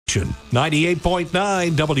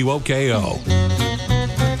98.9 WOKO.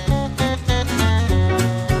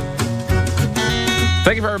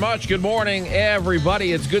 Thank you very much. Good morning,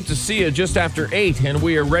 everybody. It's good to see you just after 8, and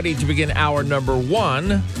we are ready to begin hour number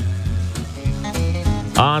 1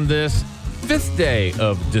 on this 5th day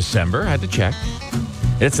of December. I had to check.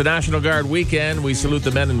 It's the National Guard weekend. We salute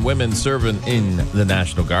the men and women serving in the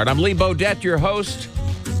National Guard. I'm Lee Bodette, your host,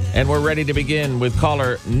 and we're ready to begin with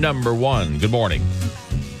caller number 1. Good morning.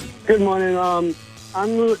 Good morning.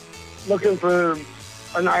 I'm looking for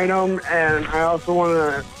an item, and I also want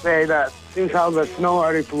to say that since how the snow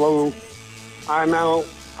already flew, I'm going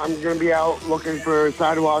to be out looking for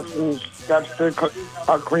sidewalks and steps to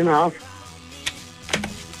clean off.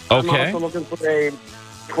 Okay. I'm also looking for a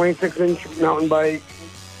 26-inch mountain bike.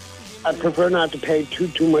 I prefer not to pay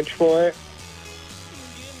too much for it.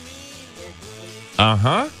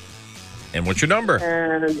 Uh-huh. And what's your number?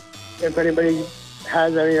 And if anybody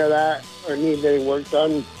has any of that or needs any work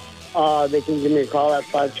done, they can give me a call at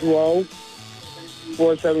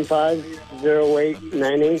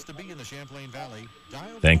 520-475-0898.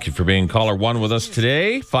 Thank you for being caller 1 with us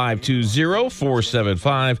today.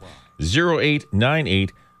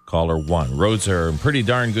 520-475-0898. Caller 1. Roads are in pretty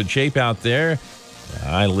darn good shape out there.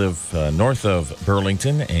 I live north of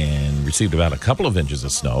Burlington and received about a couple of inches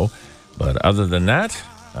of snow. But other than that,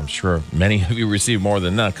 I'm sure many of you received more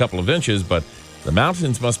than a couple of inches, but the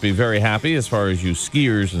mountains must be very happy as far as you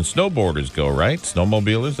skiers and snowboarders go, right?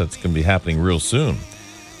 Snowmobilers, that's going to be happening real soon.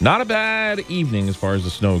 Not a bad evening as far as the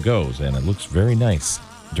snow goes, and it looks very nice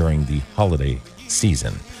during the holiday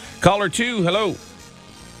season. Caller 2, hello.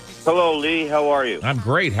 Hello, Lee. How are you? I'm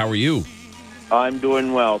great. How are you? I'm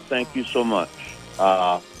doing well. Thank you so much.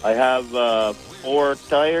 I have 4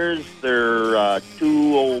 tires. They're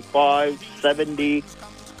 205/70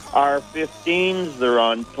 R15s. They're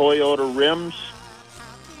on Toyota rims.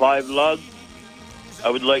 5 lugs.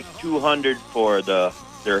 I would like 200 for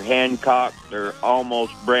they're Hancock. They're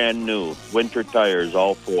almost brand new. Winter tires,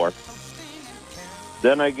 all 4.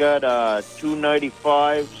 Then I got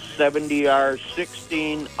 295/70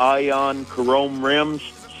 R16 Ion chrome rims.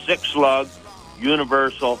 6 lug.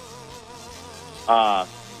 Universal.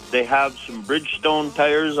 They have some Bridgestone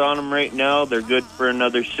tires on them right now. They're good for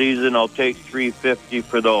another season. I'll take $350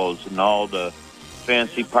 for those, and all the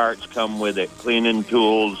fancy parts come with it, cleaning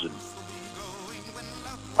tools. And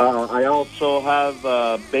I also have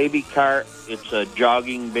a baby cart. It's a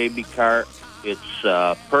jogging baby cart. It's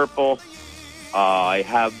purple. I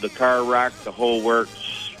have the car rack, the whole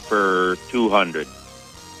works, for $200.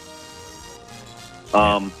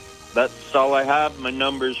 That's all I have. My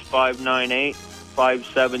number's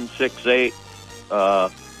 598-5768. I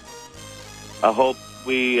hope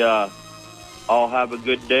we all have a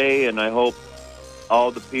good day, and I hope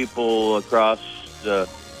all the people across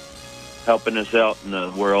helping us out in the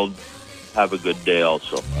world have a good day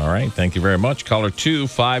also. All right. Thank you very much. Caller 2,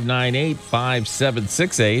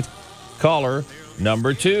 598-5768. Caller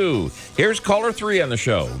number 2. Here's caller 3 on the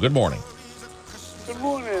show. Good morning. Good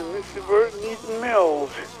morning. This is Bert in Eaton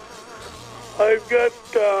Mills. I've got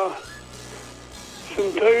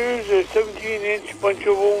some tires, a 17-inch bunch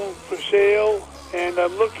of them for sale, and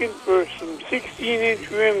I'm looking for some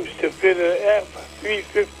 16-inch rims to fit a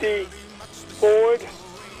F350 Ford.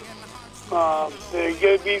 They're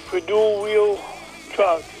going to be for dual-wheel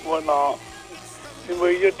trucks and whatnot. And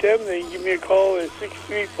when you get them, they can give me a call at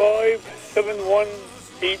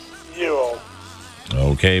 635-7180.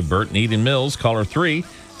 Okay, Bert in Eden Mills, caller 3,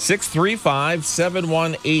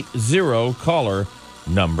 635-7180, caller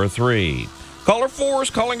number 3. Caller 4 is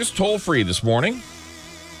calling us toll-free this morning.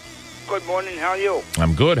 Good morning, how are you?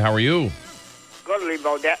 I'm good, how are you? Good, Lee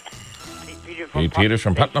Bodette. Pete Peters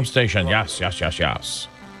from Putnam Station, yes. Yeah.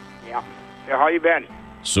 So how you been?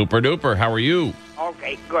 Super duper, how are you?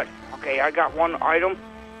 Okay, good. Okay, I got one item.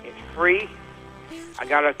 It's free. I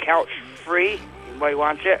got a couch free. Anybody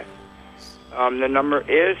wants it? The number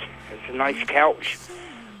is, it's a nice couch.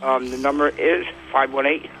 The number is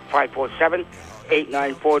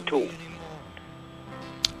 518-547-8942.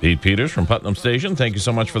 Pete Peters from Putnam Station, thank you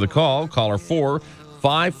so much for the call. Caller 4,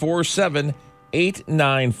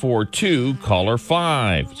 547-8942. Caller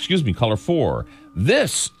 4.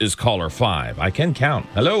 This is caller 5. I can count.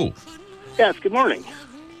 Hello. Yes, good morning.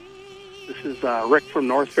 This is Rick from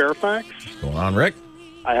North Fairfax. What's going on, Rick?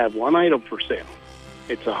 I have one item for sale.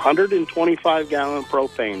 It's a 125-gallon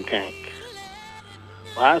propane tank.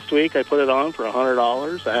 Last week, I put it on for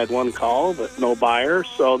 $100. I had one call, but no buyer.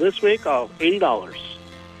 So this week, $80.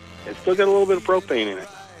 It's still got a little bit of propane in it.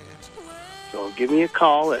 So give me a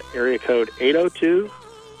call at area code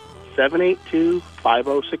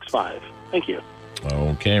 802-782-5065. Thank you.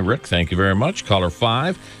 Okay, Rick, thank you very much. Caller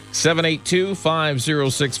 5,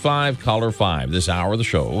 782-5065, caller 5. This hour of the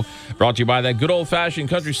show brought to you by that good old-fashioned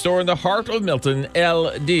country store in the heart of Milton,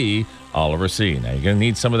 LD Oliver Seed. Now, you're going to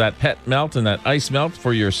need some of that pet melt and that ice melt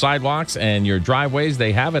for your sidewalks and your driveways.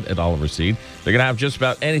 They have it at Oliver Seed. They're going to have just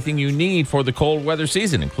about anything you need for the cold weather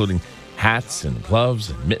season, including hats and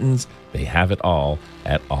gloves and mittens. They have it all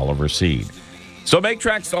at Oliver Seed. So make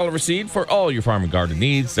tracks to Oliver Seed for all your farm and garden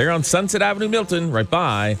needs. They're on Sunset Avenue, Milton, right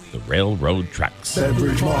by the railroad tracks.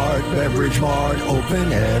 Beverage Mart,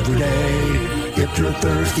 open every day. If you're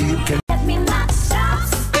thirsty, you can.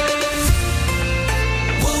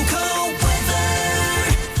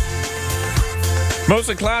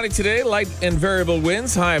 Mostly cloudy today, light and variable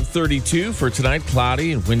winds, high of 32 for tonight.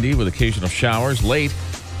 Cloudy and windy with occasional showers. Late,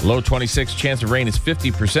 low 26, chance of rain is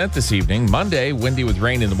 50% this evening. Monday, windy with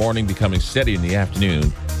rain in the morning, becoming steady in the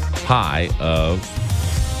afternoon. High of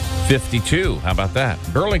 52. How about that?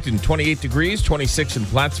 Burlington, 28 degrees, 26 in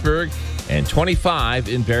Plattsburgh, and 25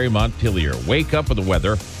 in Barre Montpelier. Wake up with the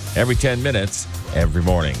weather every 10 minutes, every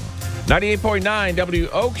morning. 98.9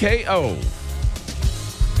 WOKO.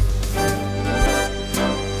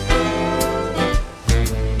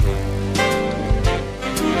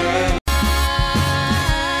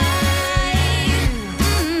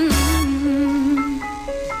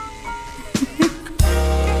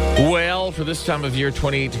 Well, for this time of year,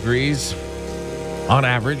 28 degrees on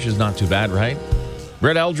average is not too bad, right?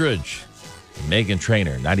 Brett Eldridge, Megan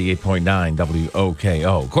Trainor, 98.9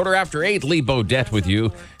 WOKO. 8:15, Lee Bodette with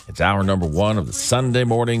you. It's hour number 1 of the Sunday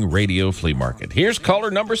morning radio flea market. Here's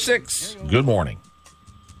caller number 6. Good morning.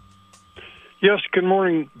 Yes, good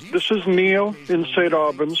morning. This is Neil in St.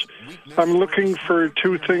 Albans. I'm looking for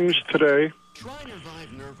 2 things today.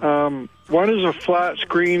 One is a flat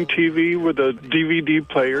screen TV with a DVD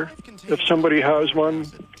player, if somebody has one,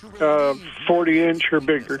 40-inch or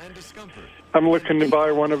bigger. I'm looking to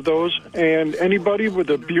buy one of those. And anybody with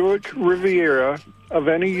a Buick Riviera of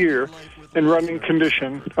any year in running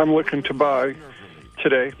condition, I'm looking to buy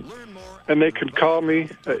today. And they could call me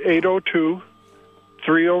at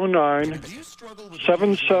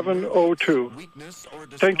 802-309-7702.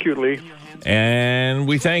 Thank you, Lee. And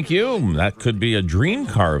we thank you. That could be a dream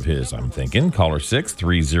car of his, I'm thinking. Caller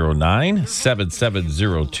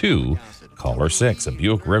 6-309-7702. Caller 6, a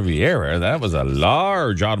Buick Riviera. That was a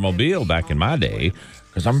large automobile back in my day,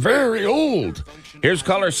 because I'm very old. Here's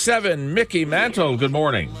caller 7, Mickey Mantle. Good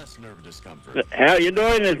morning. How you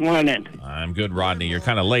doing this morning? I'm good, Rodney. You're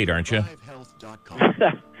kind of late, aren't you?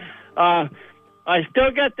 I still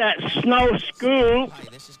got that snow scoop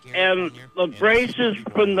and the braces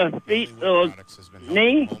from the feet to the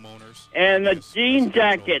knee and the jean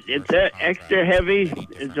jacket. It's extra heavy.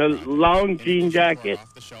 It's a long jean jacket,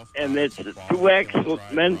 and it's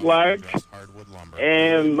 2X men's large.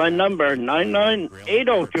 And my number,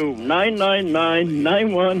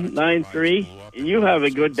 802-999-9193. And you have a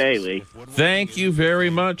good day, Lee. Thank you very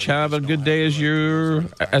much. Have a good day as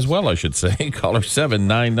well, I should say. Caller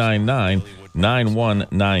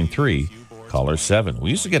 7-999-9193. Caller 7. We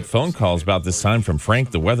used to get phone calls about this time from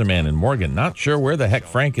Frank the weatherman in Morgan. Not sure where the heck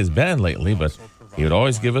Frank has been lately, but he would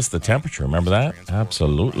always give us the temperature. Remember that?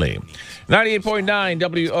 Absolutely. 98.9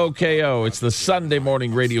 WOKO. It's the Sunday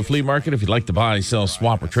morning radio flea market. If you'd like to buy, sell,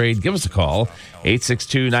 swap, or trade, give us a call.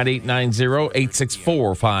 862-9890,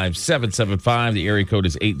 864-5775. The area code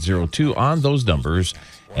is 802 on those numbers.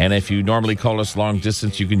 And if you normally call us long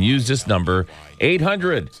distance, you can use this number,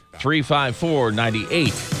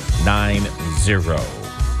 800-354-9890.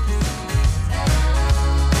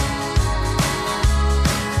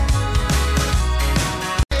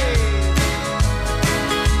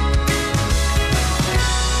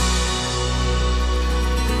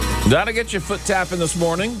 That'll get your foot tapping this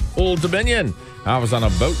morning. Old Dominion. I was on a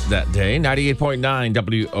boat that day. 98.9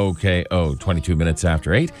 WOKO, 22 minutes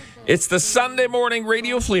after 8. It's the Sunday morning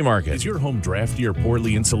radio flea market. Is your home drafty or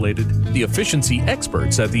poorly insulated? The efficiency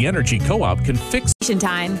experts at the Energy Co-op can fix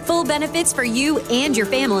time, full benefits for you and your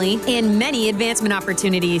family, and many advancement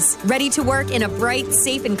opportunities. Ready to work in a bright,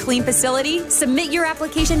 safe, and clean facility? Submit your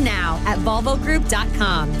application now at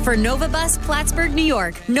volvogroup.com. For Novabus, Plattsburgh, New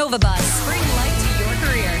York. Novabus. Bring light to your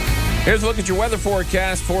career. Here's a look at your weather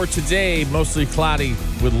forecast for today. Mostly cloudy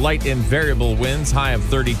with light and variable winds, high of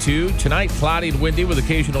 32. Tonight, cloudy and windy with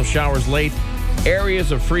occasional showers late.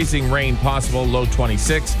 Areas of freezing rain possible, low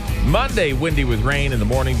 26. Monday, windy with rain in the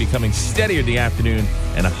morning, becoming steadier in the afternoon,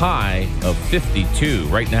 and a high of 52.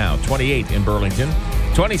 Right now, 28 in Burlington,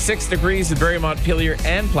 26 degrees in Barre Montpelier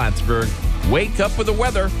and Plattsburgh. Wake up with the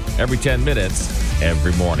weather every 10 minutes,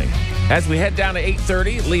 every morning. As we head down to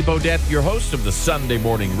 8:30, Lee Bodette, your host of the Sunday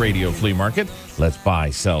Morning Radio Flea Market. Let's buy,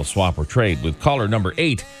 sell, swap, or trade with caller number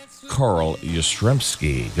 8, Carl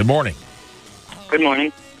Yastrzemski. Good morning. Good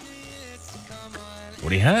morning. What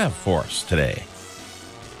do you have for us today?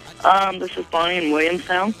 This is Bonnie in Buyin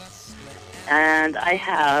Sellin, and I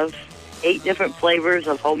have 8 different flavors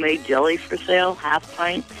of homemade jelly for sale, half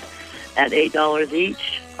pints at $8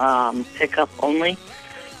 each, pickup only.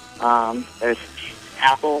 There's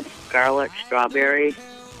apple, garlic, strawberry,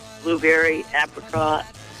 blueberry, apricot,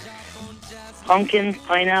 pumpkin,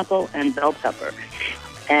 pineapple, and bell pepper.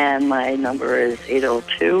 And my number is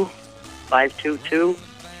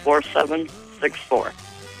 802-522-4764.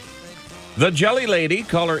 The Jelly Lady,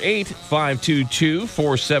 caller 8,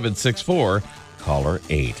 522-4764. Caller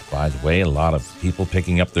 8. By the way, a lot of people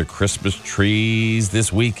picking up their Christmas trees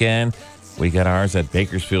this weekend. We got ours at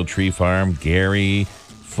Bakersfield Tree Farm. Gary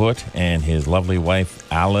Foote and his lovely wife,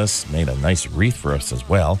 Alice, made a nice wreath for us as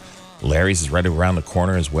well. Larry's is right around the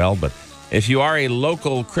corner as well. But if you are a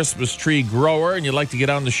local Christmas tree grower and you'd like to get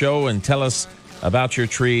on the show and tell us about your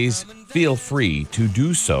trees, feel free to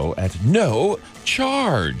do so at no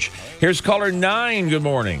charge. Here's caller 9. Good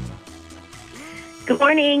morning. Good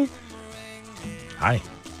morning. Hi.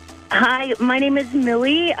 Hi, my name is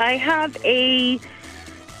Millie. I have a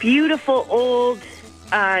beautiful old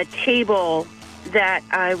table that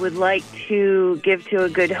I would like to give to a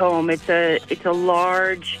good home. It's a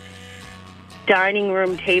large dining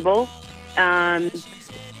room table. At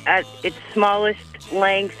its smallest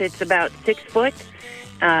length, it's about 6 foot,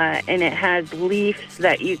 and it has leaves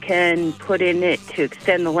that you can put in it to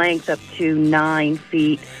extend the length up to 9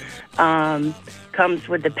 feet. Comes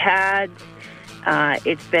with the pads.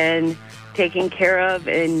 It's been taken care of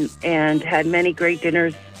and had many great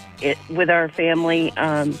dinners with our family.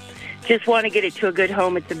 Just want to get it to a good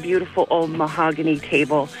home. It's a beautiful old mahogany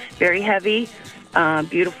table. Very heavy,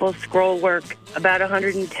 beautiful scroll work, about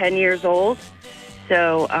 110 years old.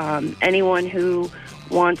 So anyone who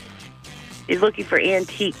is looking for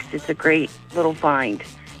antiques, it's a great little find.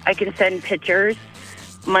 I can send pictures.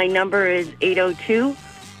 My number is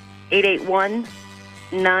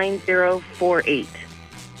 802-881-9048.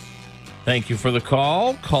 Thank you for the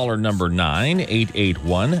call. Caller number 9,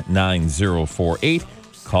 881-9048.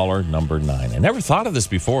 Caller number 9. I never thought of this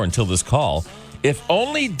before until this call. If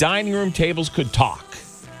only dining room tables could talk,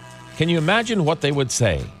 can you imagine what they would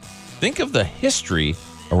say? Think of the history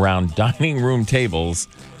around dining room tables.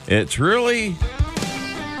 It's really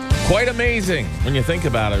quite amazing when you think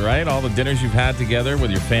about it, right? All the dinners you've had together with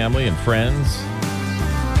your family and friends.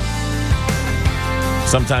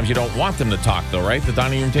 Sometimes you don't want them to talk, though, right? The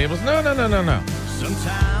dining room tables? No.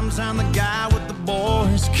 Sometimes I'm the guy with the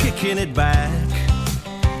boys kicking it back.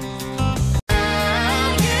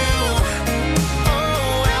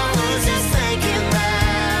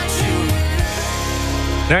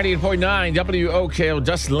 98.9 WOKO,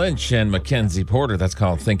 Dustin Lynch and Mackenzie Porter. That's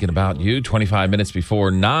called Thinking About You. 25 minutes before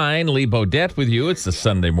 9. Lee Bodette with you. It's the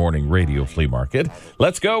Sunday Morning Radio Flea Market.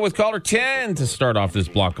 Let's go with caller 10 to start off this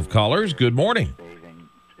block of callers. Good morning.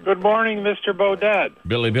 Good morning, Mr. Bodette.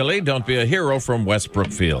 Billy, don't be a hero from West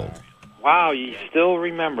Brookfield. Wow, he still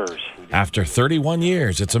remembers. After 31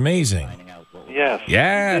 years. It's amazing. Yes.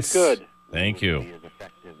 Yes. It's good. Thank you.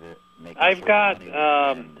 I've got...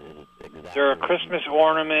 they're a Christmas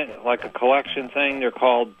ornament, like a collection thing. They're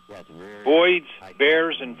called Boyd's,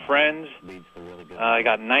 Bears, and Friends. I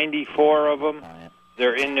got 94 of them.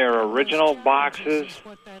 They're in their original boxes.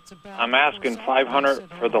 I'm asking $500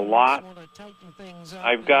 for the lot.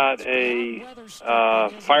 I've got a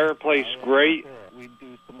fireplace grate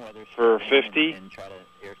for $50.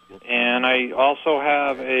 And I also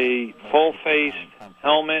have a full-faced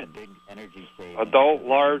helmet, adult,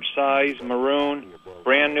 large size, maroon,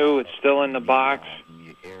 brand new. It's still in the box.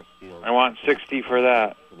 I want $60 for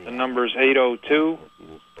that. The number is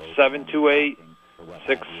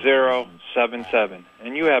 802-728-6077.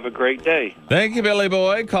 And you have a great day. Thank you, Billy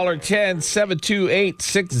Boy. Caller 10,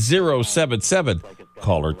 728-6077.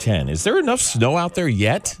 Caller 10. Is there enough snow out there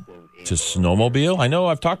yet to snowmobile? I know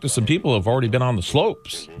I've talked to some people who have already been on the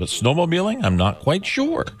slopes, but snowmobiling, I'm not quite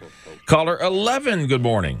sure. Caller 11, good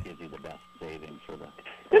morning.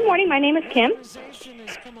 Good morning. My name is Kim,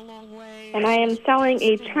 and I am selling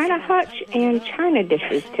a China hutch and China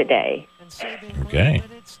dishes today. Okay.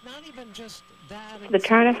 The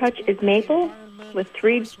China hutch is maple with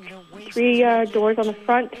three doors on the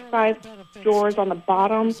front, 5 doors on the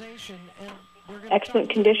bottom. Excellent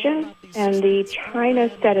condition. And the China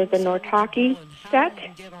set is a Nortaki set,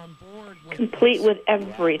 complete with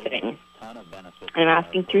everything. I'm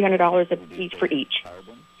asking $300 each for each.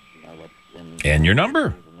 And your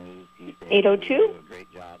number?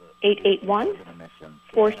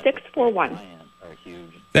 802-881-4641.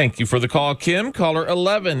 Thank you for the call, Kim. Caller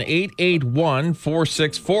 11,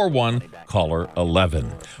 881-4641. Caller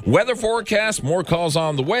 11. Weather forecast, more calls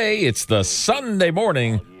on the way. It's the Sunday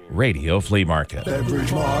morning Radio Flea Market.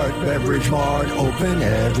 Beverage Mart, open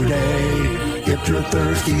every day. If you're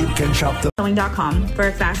thirsty, you can shop the Towing.com for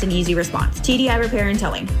a fast and easy response. TDI Repair and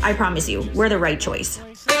Towing. I promise you, we're the right choice.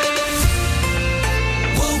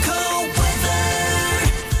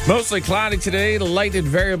 Mostly cloudy today, light and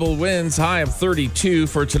variable winds, high of 32.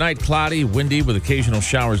 For tonight, cloudy, windy with occasional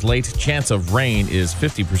showers late. Chance of rain is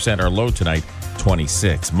 50%. Our low tonight,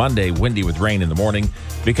 26. Monday, windy with rain in the morning,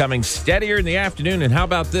 becoming steadier in the afternoon. And how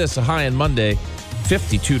about this? A high on Monday,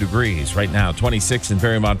 52 degrees. Right now, 26 in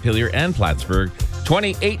Barrie, Montpelier, and Plattsburgh.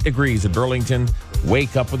 28 degrees in Burlington.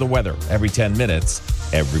 Wake up with the weather every 10 minutes,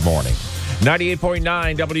 every morning.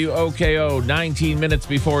 98.9 WOKO, 19 minutes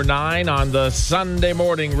before 9 on the Sunday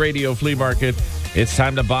morning Radio Flea Market. It's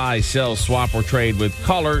time to buy, sell, swap, or trade with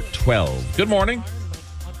caller 12. Good morning.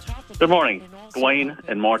 Good morning. Dwayne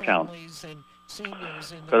in Moortown.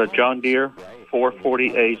 Got a John Deere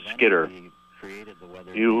 440A skidder.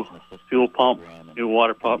 New fuel pump, new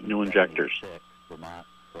water pump, new injectors.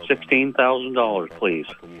 $16,000, please.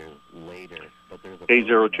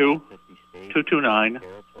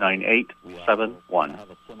 802-229-9871.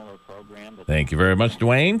 Thank you very much,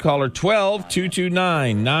 Dwayne. Caller 12,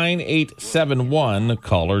 229-9871.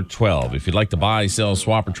 Caller 12. If you'd like to buy, sell,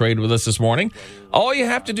 swap, or trade with us this morning, all you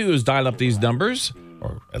have to do is dial up these numbers,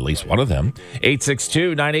 or at least one of them,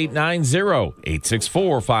 862-9890,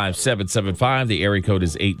 864-5775. The area code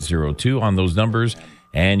is 802 on those numbers.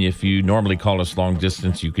 And if you normally call us long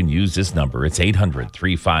distance, you can use this number. It's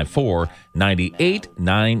 800-354-9890.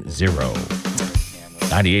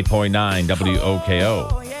 98.9 WOKO.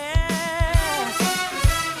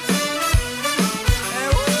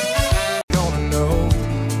 Gonna know.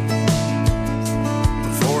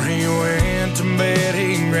 Before he went to bed,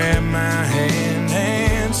 he grabbed my hand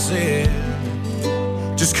and said,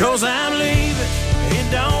 just 'cause I'm leaving,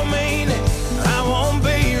 it don't mean it. I won't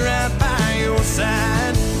be right by your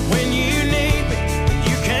side. When you need me,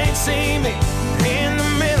 you can't see me in the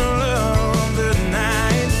middle of the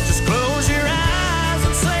night. Just close your eyes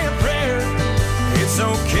and say a prayer. It's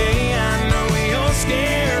okay, I know you're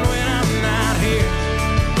scared when I'm not here,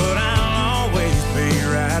 but I'll always be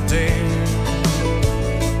right there.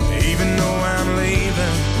 Even though I'm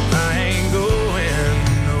leaving, I ain't going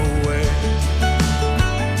nowhere.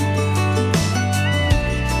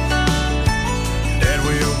 Dad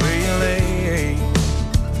will be late,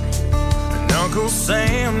 and Uncle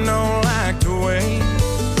Sam don't like to wait.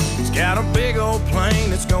 He's got a big old plane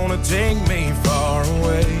that's gonna take me far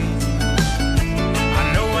away. I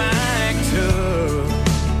know I act tough,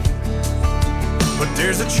 but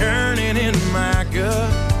there's a churning in my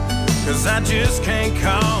gut, 'cause I just can't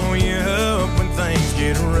call you up when things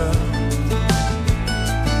get rough.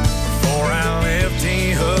 Before I left,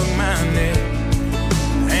 he hugged my neck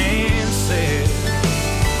and said,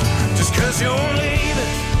 just 'cause you're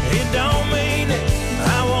leaving, it don't mean it.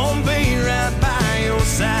 I won't be right by your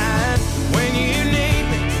side. When you need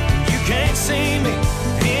me, you can't see me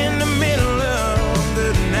in the middle of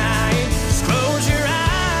the night. Just close your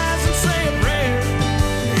eyes and say a prayer.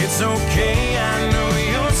 It's okay, I know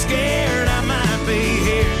you're scared. I might be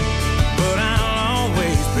here, but I'll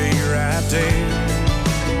always be right there.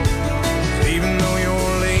 Even though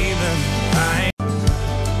you're leaving, I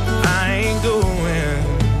ain't going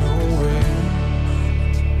nowhere.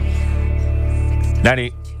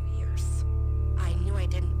 90. I knew I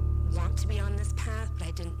didn't want to be on this path, but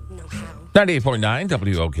I didn't know how. 98.9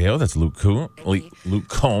 WOKO. That's Luke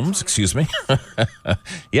Combs, excuse me.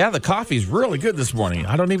 Yeah, the coffee's really good this morning.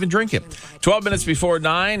 I don't even drink it. 12 minutes before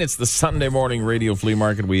 9. It's the Sunday morning Radio Flea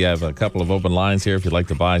Market. We have a couple of open lines here if you'd like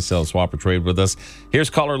to buy, sell, swap, or trade with us. Here's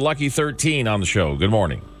caller Lucky 13 on the show. Good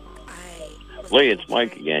morning. Lee, it's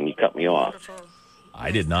Mike again. You cut me off.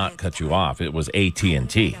 I did not cut you off. It was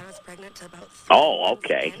AT&T. Oh,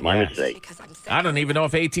 okay. My mistake. I don't even know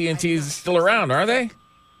if AT&T is still around, are they?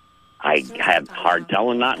 I have hard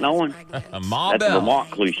telling not knowing. Ma That's a Bell. Vermont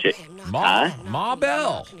cliche. Ma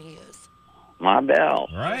Bell. Ma Bell.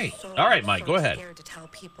 Right. All right, Mike, go ahead.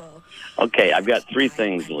 Okay, I've got three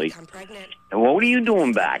things, Lee. And what are you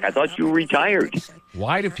doing back? I thought you were retired.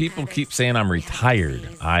 Why do people keep saying I'm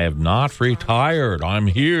retired? I am not retired. I'm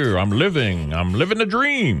here. I'm living a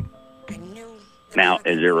dream. Now,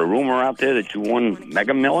 is there a rumor out there that you won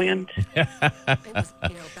Mega Millions?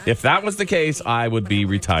 If that was the case, I would be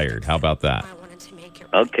retired. How about that?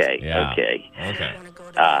 Okay, Yeah. okay. Okay.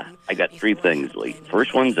 I got three things, Lee.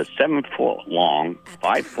 First one's a 7-foot long,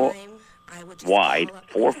 5-foot wide,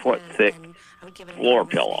 4-foot thick floor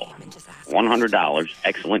pillow. $100,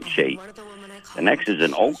 excellent shape. The next is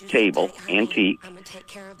an oak table, antique,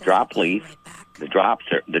 drop leaf. The drop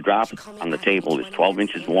on the table is 12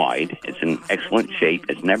 inches wide. It's in excellent shape.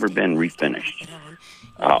 It's never been refinished.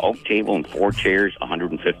 Oak table and 4 chairs,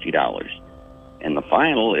 $150. And the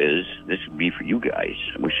final is, this would be for you guys.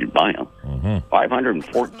 We should buy them.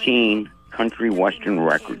 514 country western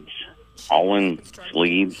records, all in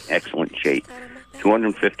sleeves, excellent shape.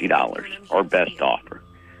 $250, our best offer.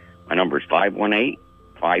 My number is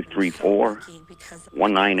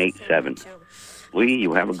 518-534-1987. Lee,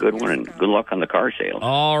 you have a good one, and good luck on the car sale.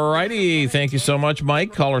 All righty. Thank you so much,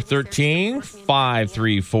 Mike. Caller 13,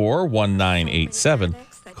 534-1987.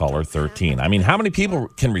 Caller 13. I mean, how many people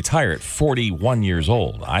can retire at 41 years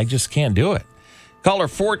old? I just can't do it. Caller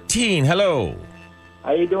 14, hello.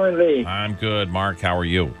 How you doing, Lee? I'm good. Mark, how are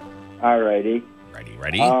you? All righty.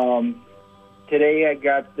 Ready? Today I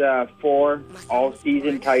got 4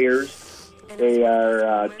 all-season tires. They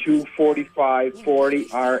are 245/40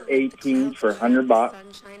 R18s for $100.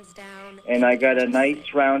 And I got a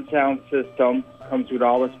nice round sound system. Comes with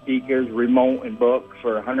all the speakers, remote, and book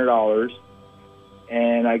for $100.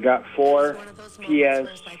 And I got 4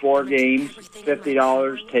 PS4 games,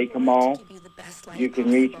 $50. Take them all. You can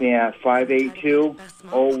reach me at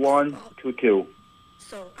 582-0122.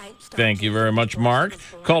 Thank you very much, Mark.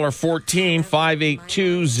 Caller 14,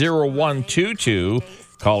 582-0122.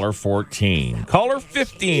 Caller 14. Caller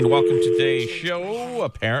 15, welcome to today's show.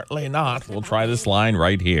 Apparently not. We'll try this line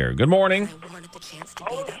right here. Good morning.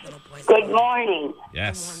 Good morning.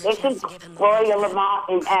 Yes. This is Gloria Lamont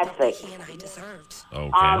in Essex.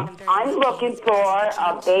 Okay. I'm looking for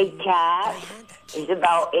a big cat. He's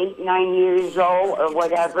about 8-9 years old or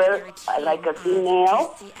whatever, like a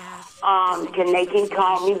female. They can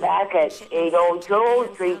call me back at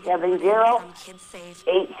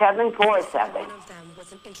 802-370-8747.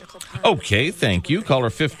 Okay, thank you. Caller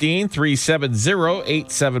 15,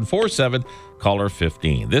 370-8747. Caller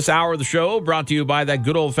 15. This hour of the show brought to you by that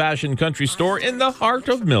good old-fashioned country store in the heart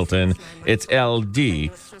of Milton. It's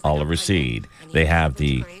LD Oliver Seed. They have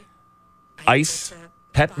the ice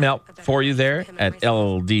pet melt for you there at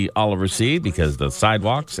LD Oliver Seed because the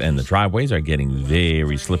sidewalks and the driveways are getting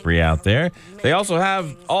very slippery out there. They also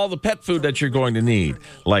have all the pet food that you're going to need,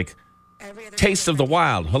 like Taste of the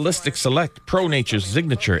Wild, Holistic Select, Pro Nature's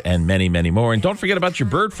Signature, and many, many more. And don't forget about your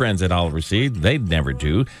bird friends at Oliver Seed. They never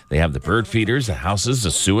do. They have the bird feeders, the houses,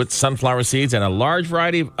 the suet, sunflower seeds, and a large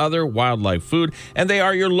variety of other wildlife food. And they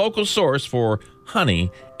are your local source for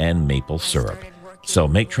honey and maple syrup. So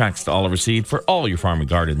make tracks to Oliver Seed for all your farm and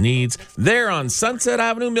garden needs. They're on Sunset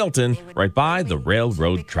Avenue, Milton, right by the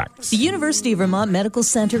railroad tracks. The University of Vermont Medical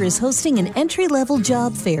Center is hosting an entry-level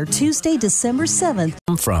job fair Tuesday, December 7th.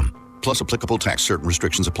 Plus applicable tax. Certain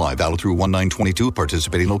restrictions apply. Valid through 1/9/22.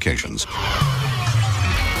 Participating locations.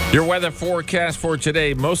 Your weather forecast for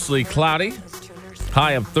today, mostly cloudy.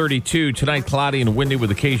 High of 32. Tonight, cloudy and windy with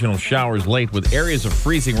occasional showers late with areas of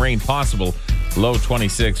freezing rain possible. Low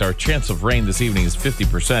 26. Our chance of rain this evening is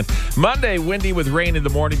 50%. Monday, windy with rain in the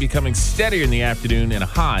morning, becoming steadier in the afternoon, and a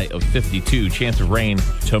high of 52. Chance of rain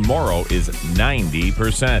tomorrow is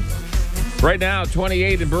 90%. Right now,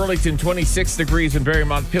 28 in Burlington, 26 degrees in Barrie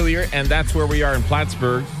Montpelier, and that's where we are in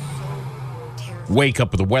Plattsburgh. Wake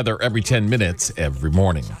up with the weather every 10 minutes every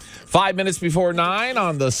morning. 5 minutes before 9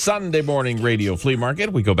 on the Sunday morning radio flea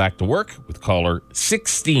market. We go back to work with caller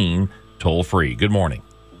 16, toll free. Good morning.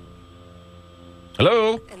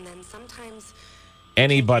 Hello?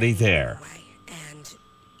 Anybody there?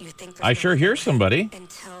 I sure hear somebody.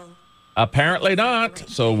 Apparently not.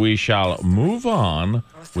 So we shall move on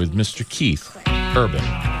with Mr. Keith Urban.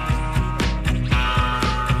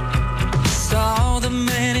 Saw the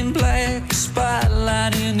man in black,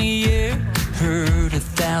 spotlight in the air, heard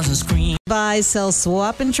 1,000 screams. Buy, sell,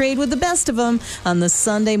 swap, and trade with the best of them on the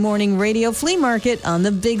Sunday morning radio flea market on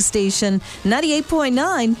the big station,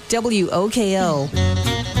 98.9 WOKO.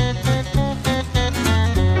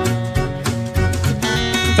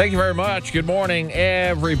 Thank you very much. Good morning,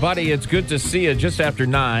 everybody. It's good to see you just after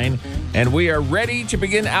 9, and we are ready to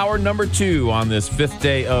begin hour number 2 on this 5th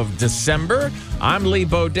day of December. I'm Lee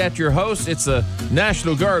Bodette, your host. It's a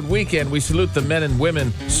National Guard weekend. We salute the men and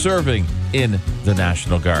women serving in the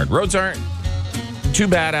National Guard. Roads aren't too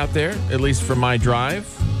bad out there, at least from my drive,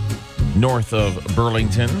 north of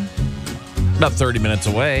Burlington, about 30 minutes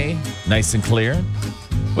away, nice and clear.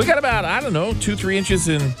 We got about, 2-3 inches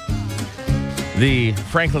in the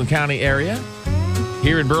Franklin County area.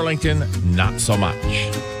 Here in Burlington, not so much.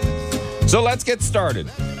 So let's get started.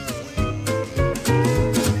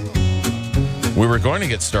 We were going to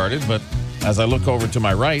get started, but as I look over to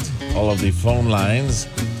my right, all of the phone lines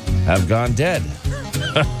have gone dead.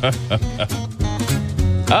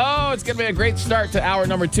 Oh, it's going to be a great start to hour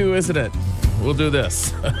number 2, isn't it? We'll do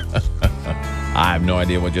this. I have no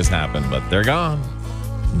idea what just happened, but they're gone.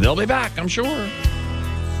 They'll be back, I'm sure.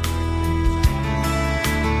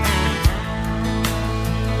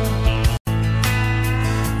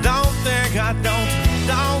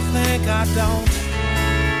 Don't think I don't.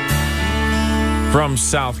 From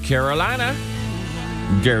South Carolina,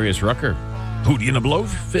 Darius Rucker. Hootie and a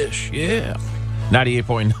Blowfish, yeah.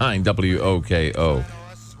 98.9 WOKO.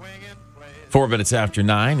 4 minutes after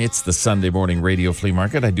 9, it's the Sunday morning radio flea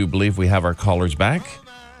market. I do believe we have our callers back.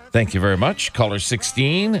 Thank you very much. Caller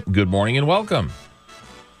 16, good morning and welcome.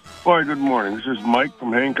 Hi, good morning. This is Mike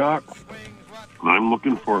from Hancock. I'm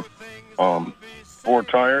looking for 4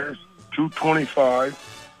 tires, 225,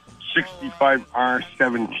 65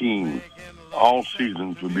 R17. All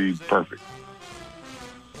seasons would be perfect.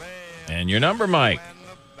 And your number, Mike?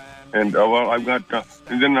 And, I've got,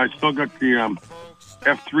 and then I still got the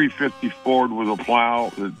F-350 Ford with a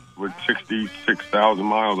plow with 66,000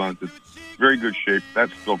 miles on it. It's very good shape.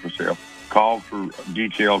 That's still for sale. Call for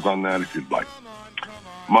details on that if you'd like.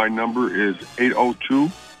 My number is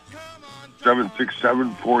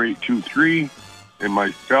 802-767-4823, and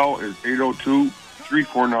my cell is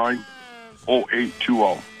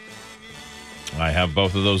 802-349-0820. I have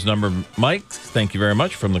both of those numbers, Mike. Thank you very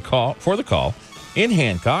much for the call in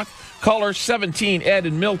Hancock. Caller 17, Ed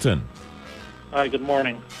in Milton. Hi, good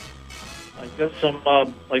morning. I got some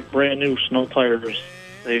brand new snow tires.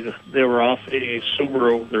 They were off a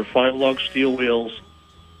Subaru. They're 5-lug steel wheels.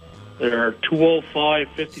 They're 205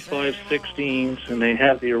 55 16s, and they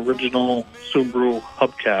have the original Subaru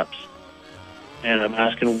hubcaps. And I'm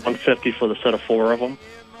asking $150 for the set of 4 of them.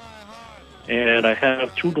 And I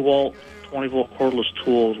have 2 DeWalt 20-volt cordless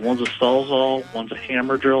tools. One's a Sawzall, one's a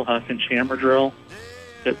hammer drill, half-inch hammer drill.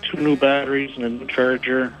 Got 2 new batteries and a new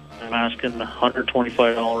charger. I'm asking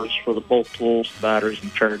 $125 for both tools, the batteries,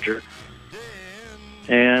 and the charger.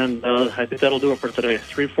 And I think that'll do it for today.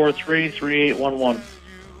 343-3811.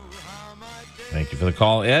 Thank you for the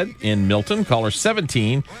call, Ed in Milton. Caller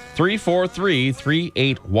 17,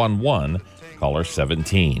 343-3811. Caller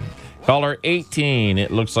 17. Caller 18,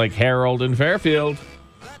 it looks like Harold in Fairfield.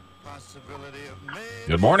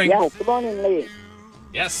 Good morning. Yeah, good morning, Lee.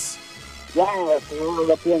 Yes. Yeah, Harold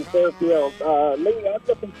up here in Fairfield. Lee, I'm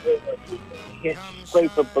looking for a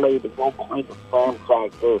scraper blade to go behind the farm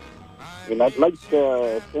tractor. And I'd like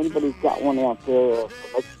to, if anybody's got one out there,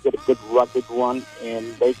 I'd like to get a good rugged one,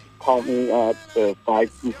 and they can call me at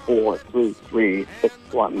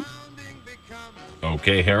 524-3361.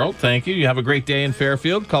 Okay, Harold, thank you. You have a great day in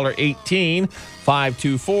Fairfield. Caller 18,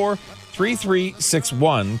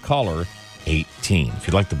 524-3361. Caller 18. If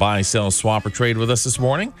you'd like to buy, sell, swap, or trade with us this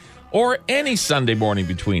morning, or any Sunday morning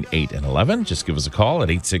between 8 and 11, just give us a call at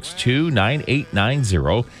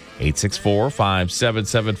 862-9890,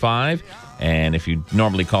 864-5775. And if you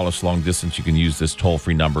normally call us long distance, you can use this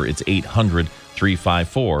toll-free number. It's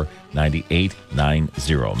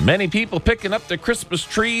 800-354-9890. Many people picking up their Christmas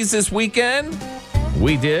trees this weekend.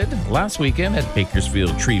 We did last weekend at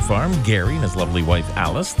Bakersfield Tree Farm. Gary and his lovely wife,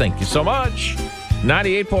 Alice. Thank you so much.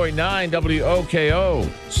 98.9 WOKO,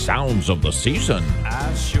 Sounds of the Season.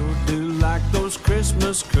 I sure do like those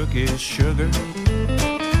Christmas cookies, sugar.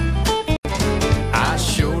 I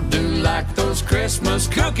sure do like those Christmas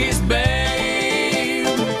cookies, babe.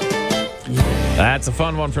 That's a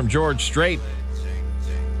fun one from George Strait.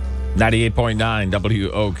 98.9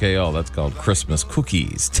 WOKO, that's called Christmas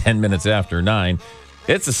Cookies. 10 minutes after 9.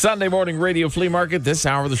 It's a Sunday morning radio flea market. This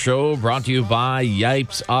hour of the show brought to you by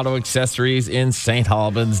Yipes Auto Accessories in St.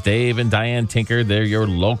 Albans. Dave and Diane Tinker, they're your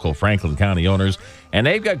local Franklin County owners. And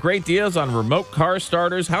they've got great deals on remote car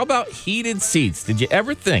starters. How about heated seats? Did you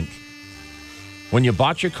ever think when you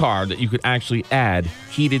bought your car that you could actually add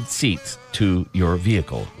heated seats to your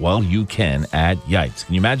vehicle? Well, you can at Yipes.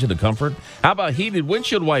 Can you imagine the comfort? How about heated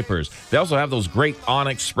windshield wipers? They also have those great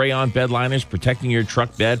Onyx spray-on bed liners protecting your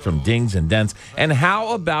truck bed from dings and dents. And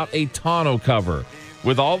how about a tonneau cover?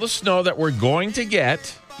 With all the snow that we're going to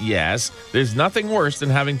get, yes, there's nothing worse than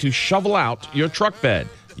having to shovel out your truck bed.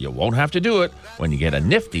 You won't have to do it when you get a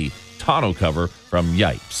nifty tonneau cover from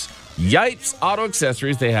Yipes. Yipes Auto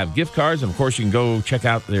Accessories. They have gift cards, and of course you can go check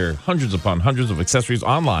out their hundreds upon hundreds of accessories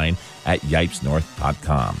online at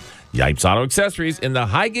yipesnorth.com. Yipes Auto Accessories in the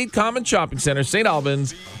Highgate Common Shopping Center, St.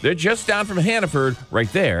 Albans. They're just down from Hannaford, right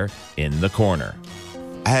there in the corner.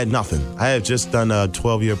 I had nothing. I had just done a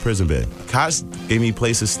 12-year prison bid. Cops gave me a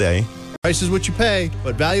place to stay. Price is what you pay,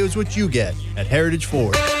 but value is what you get at Heritage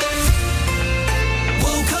Ford.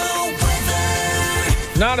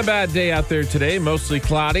 Not a bad day out there today. Mostly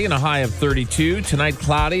cloudy and a high of 32. Tonight,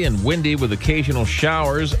 cloudy and windy with occasional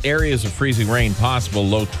showers. Areas of freezing rain possible,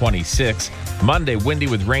 low 26. Monday, windy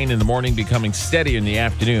with rain in the morning, becoming steady in the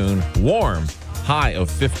afternoon. Warm, high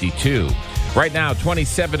of 52. Right now,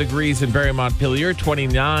 27 degrees in Barry Montpelier,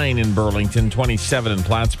 29 in Burlington, 27 in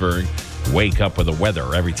Plattsburgh. Wake up with the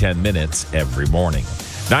weather every 10 minutes every morning.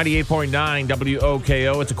 98.9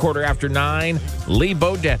 WOKO. It's 9:15. Lee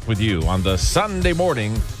Bodette with you on the Sunday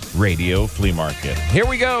morning radio flea market. Here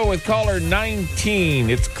we go with caller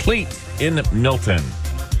 19. It's Cleet in Milton.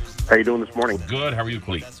 How you doing this morning? Good. How are you,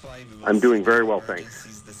 Cleet? I'm doing very well,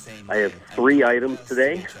 thanks. I have 3 items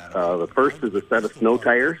today. The first is a set of snow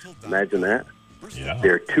tires. Imagine that. Yeah.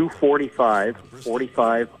 They're 245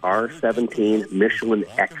 45 R17 Michelin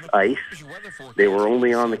X Ice. They were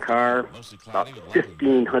only on the car about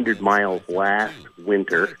 1,500 miles last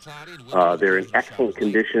winter. They're in excellent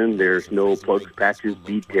condition. There's no plugs, patches,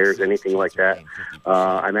 bead tears, anything like that.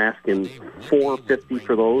 I'm asking $450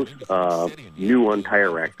 for those. New on Tire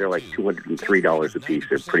Rack. They're like $203 a piece.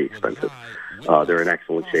 They're pretty expensive. They're in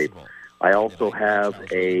excellent shape. I also have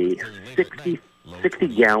a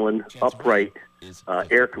 60-gallon upright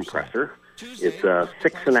air compressor. It's a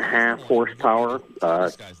 6.5 horsepower,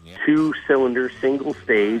 2-cylinder, single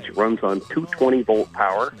stage, runs on 220-volt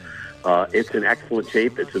power. It's in excellent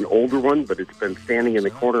shape. It's an older one, but it's been standing in the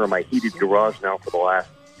corner of my heated garage now for the last,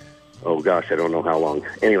 I don't know how long.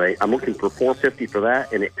 Anyway, I'm looking for $450 for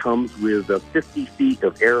that, and it comes with 50 feet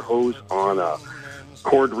of air hose on a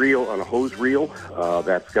cord reel, on a hose reel.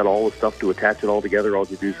 That's got all the stuff to attach it all together. All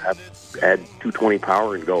you do is add 220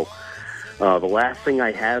 power and go. The last thing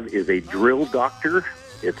I have is a drill doctor.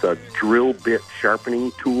 It's a drill bit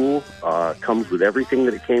sharpening tool. Comes with everything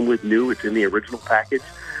that it came with new. It's in the original package.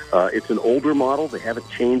 It's an older model. They haven't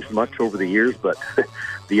changed much over the years, but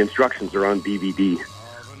the instructions are on DVD.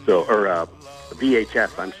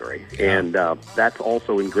 VHS, I'm sorry. And that's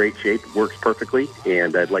also in great shape. Works perfectly,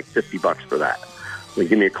 and I'd like $50 for that. So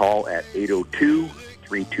give me a call at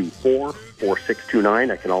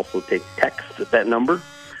 802-324-4629. I can also take text at that number.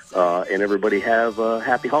 And everybody have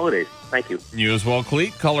happy holidays. Thank you. You as well,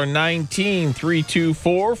 Cleet. Caller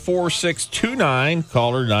 19-324-4629.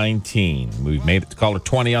 Caller 19. We've made it to caller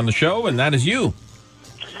 20 on the show, and that is you.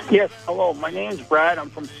 Yes, hello. My name's Brad. I'm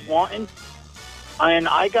from Swappin. And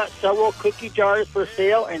I got several cookie jars for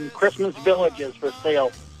sale and Christmas villages for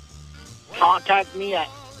sale. Contact me at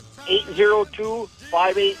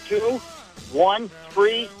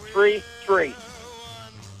 802-582-1333.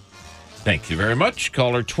 Thank you very much.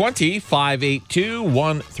 Caller 20,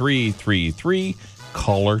 582-1333.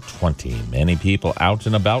 Caller 20. Many people out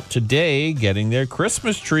and about today getting their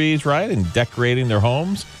Christmas trees, right, and decorating their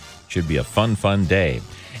homes. Should be a fun, fun day.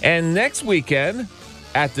 And next weekend,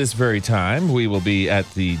 at this very time, we will be at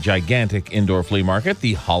the gigantic indoor flea market,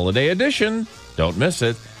 the holiday edition. Don't miss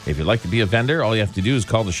it. If you'd like to be a vendor, all you have to do is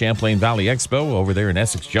call the Champlain Valley Expo over there in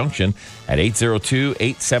Essex Junction at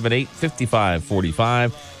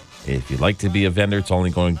 802-878-5545. If you'd like to be a vendor, it's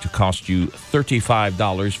only going to cost you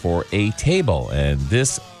 $35 for a table. And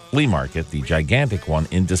this flea market, the gigantic one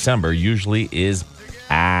in December, usually is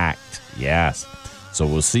packed. Yes. So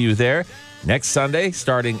we'll see you there next Sunday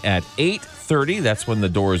starting at 8:30. That's when the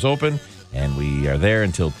doors open. And we are there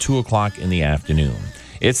until 2 o'clock in the afternoon.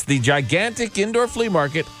 It's the gigantic indoor flea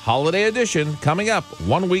market holiday edition coming up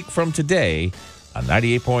 1 week from today on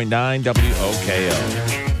 98.9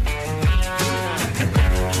 WOKO.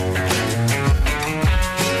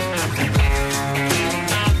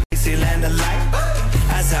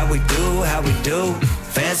 How we do,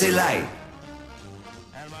 fancy light.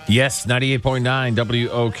 Yes, 98.9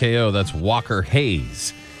 WOKO. That's Walker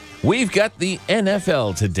Hayes. We've got the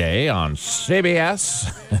NFL today on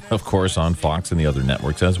CBS, of course on Fox and the other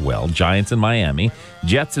networks as well. Giants in Miami,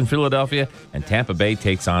 Jets in Philadelphia, and Tampa Bay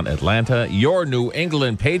takes on Atlanta. Your New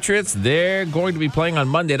England Patriots, they're going to be playing on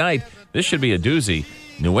Monday night. This should be a doozy.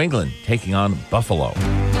 New England taking on Buffalo.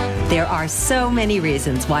 There are so many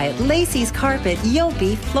reasons why at Lacey's Carpet you'll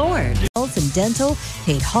be floored. Health and dental,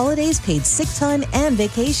 paid holidays, paid sick time, and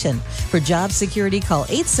vacation. For job security, call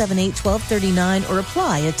 878-1239 or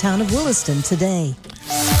apply at Town of Williston today.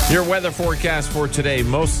 Your weather forecast for today,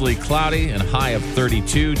 mostly cloudy and high of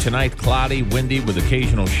 32. Tonight, cloudy, windy with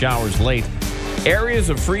occasional showers late. Areas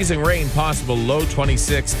of freezing rain possible, low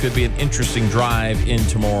 26. Could be an interesting drive in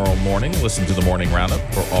tomorrow morning. Listen to the morning roundup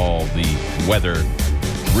for all the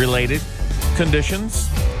weather-related conditions.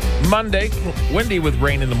 Monday, windy with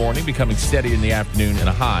rain in the morning, becoming steady in the afternoon, and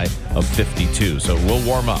a high of 52. So we'll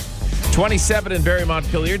warm up. 27 in Barry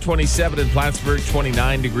Montpelier, 27 in Plattsburgh,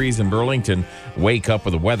 29 degrees in Burlington. Wake up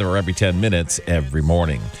with the weather every 10 minutes every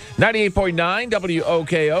morning. 98.9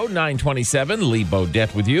 WOKO 927. Lee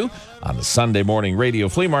Bodette with you on the Sunday morning radio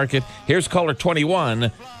flea market. Here's caller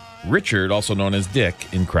 21, Richard, also known as Dick,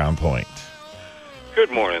 in Crown Point.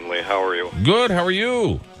 Good morning, Lee. How are you? Good. How are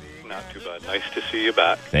you? Not too bad. Nice to see you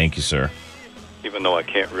back. Thank you, sir. Even though I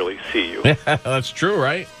can't really see you. That's true,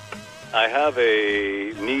 right? I have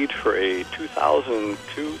a need for a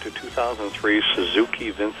 2002 to 2003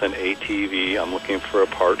 Suzuki Vincent ATV. I'm looking for a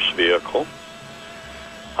parts vehicle.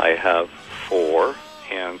 I have 4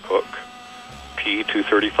 Hankook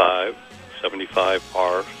P235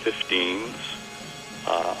 75R15s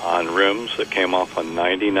on rims that came off a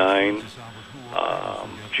 99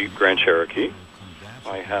 Jeep Grand Cherokee.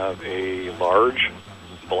 I have a large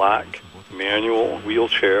black manual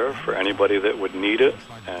wheelchair for anybody that would need it,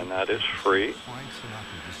 and that is free.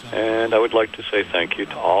 And I would like to say thank you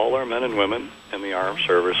to all our men and women in the armed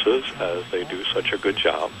services as they do such a good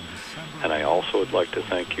job. And I also would like to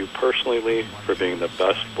thank you personally, Lee, for being the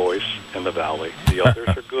best voice in the Valley. The others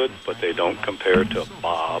are good, but they don't compare to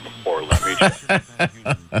Bob or Let Me Check.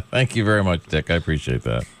 Thank you very much, Dick. I appreciate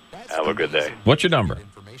that. Have a good day. What's your number?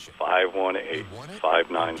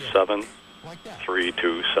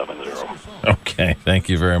 518-597-3270. Okay, thank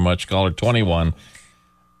you very much. Caller 21,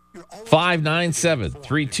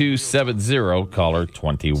 597-3270. Caller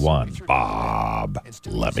 21. Bob,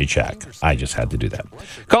 let me check. I just had to do that.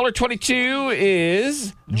 Caller 22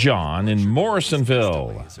 is John in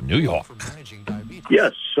Morrisonville, New York.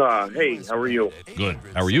 Yes. Hey, how are you? Good.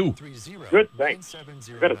 How are you? Good, thanks.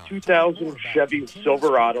 I've got a 2000 Chevy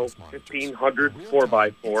Silverado 1500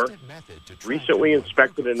 4x4. Recently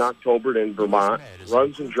inspected in October in Vermont.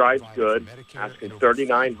 Runs and drives good. Asking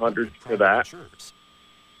 $3,900 for that.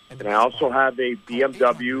 And I also have a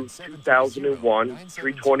BMW 2001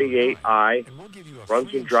 328i.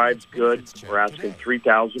 Runs and drives good. We're asking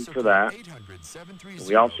 $3,000 for that. And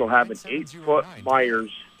we also have an 8-foot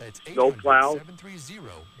Myers snowplow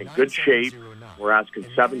in good shape. We're asking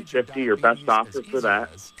 $750, your best offer for that.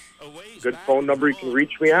 Good phone number you can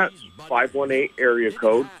reach me at, 518 area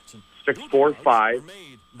code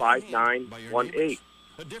 645-5918.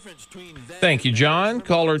 Thank you, John.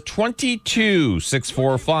 Caller 22,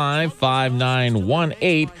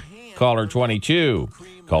 645-5918. Caller 22.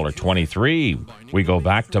 Caller 23. We go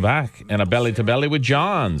back to back and a belly to belly with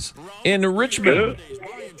Johns in Richmond.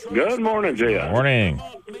 Good morning to you. Morning.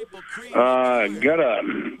 Got a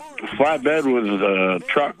flatbed with a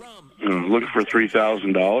truck. Looking for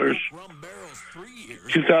 $3,000.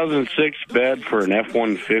 2006 bed for an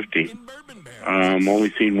F-150.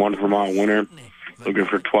 Only seen one Vermont winter. Looking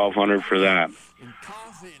for $1,200 for that.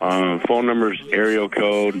 Phone number is area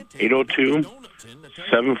code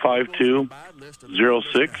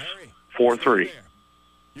 802-752-0643.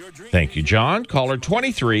 Thank you, John. Caller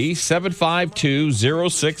 23,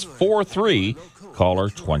 752-0643. Caller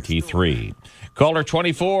 23. Caller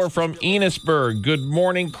 24 from Enosburg. Good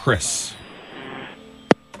morning, Chris.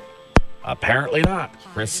 Apparently not.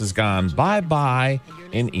 Chris has gone bye-bye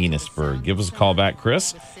in Enosburg. Give us a call back,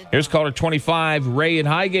 Chris. Here's caller 25, Ray in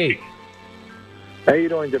Highgate. How you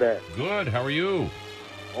doing today? Good. How are you?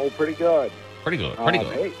 Oh, pretty good. Pretty good. Pretty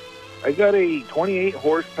good. Hey, I got a 28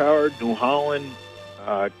 horsepower New Holland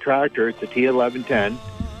tractor. It's a T1110,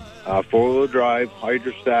 4-wheel drive,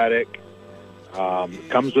 hydrostatic.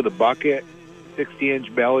 Comes with a bucket,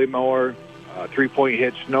 60-inch belly mower, 3-point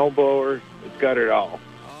hitch snowblower. It's got it all.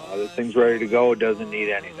 This thing's ready to go. It doesn't need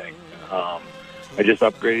anything. I just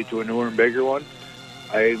upgraded to a newer and bigger one.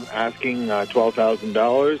 I'm asking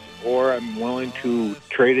 $12,000, or I'm willing to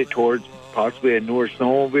trade it towards possibly a newer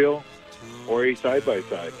snowmobile or a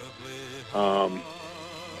side-by-side. On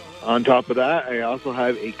top of that, I also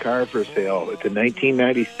have a car for sale. It's a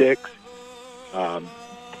 1996.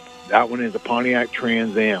 That one is a Pontiac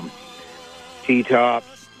Trans Am. T-top,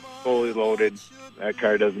 fully loaded. That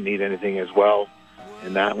car doesn't need anything as well.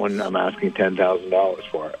 And that one, I'm asking $10,000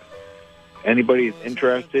 for it. Anybody is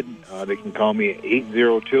interested, they can call me at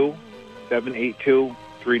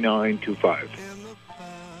 802-782-3925.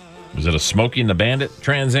 Is it a Smoking the Bandit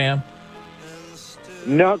Trans Am?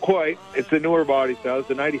 Not quite. It's a newer body style. It's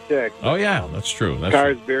a 96. Oh, yeah, that's true. The car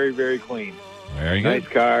is very, very clean. Very good.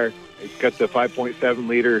 Nice car. It's got the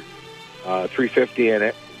 5.7-liter 350 in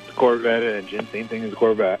it. The Corvette engine. Same thing as the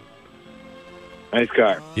Corvette. Nice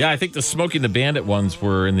car. Yeah, I think the Smoking the Bandit ones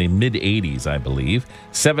were in the mid-'80s, I believe.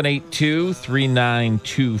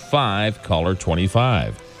 782-3925, caller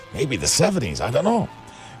 25. Maybe the 70s, I don't know.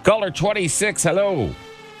 Caller 26, hello.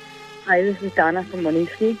 Hi, this is Donna from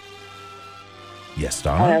Winooski. Yes,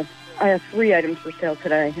 Donna. I have 3 items for sale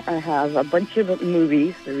today. I have a bunch of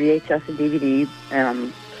movies, the VHS and DVD,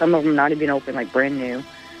 some of them not even open, like brand new.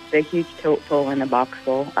 Big, huge tote full and a box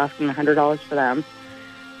full, asking $100 for them.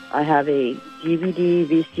 I have a DVD,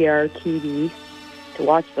 VCR, TV to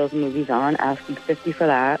watch those movies on, asking $50 for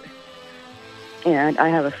that. And I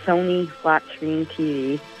have a Sony flat screen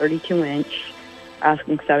TV, 32-inch,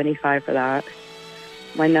 asking $75 for that.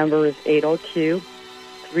 My number is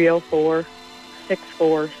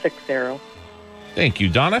 802-304-6460. Thank you,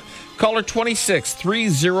 Donna. Caller 26,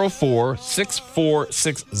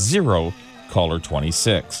 304-6460. Caller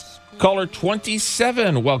 26. Caller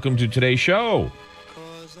 27, welcome to today's show.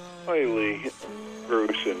 Hi, Lee.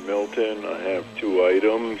 Bruce and Milton. I have 2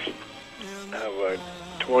 items. I have a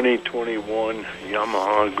 2021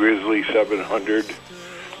 Yamaha Grizzly 700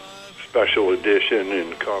 Special Edition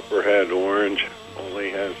in Copperhead Orange. Only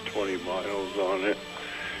has 20 miles on it.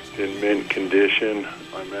 In mint condition.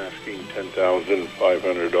 I'm asking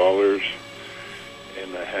 $10,500.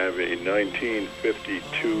 And I have a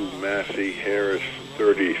 1952 Massey Harris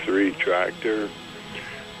 33 tractor.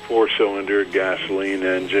 4-cylinder gasoline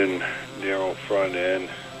engine, narrow front end,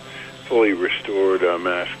 fully restored. I'm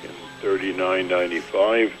asking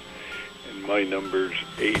 $39.95, and my number's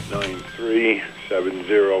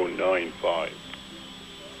 893-7095.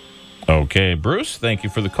 Okay, Bruce, thank you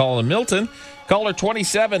for the call in Milton. Caller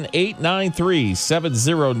 27,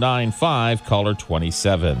 893-7095. Caller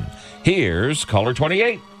 27. Here's caller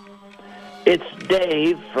 28. It's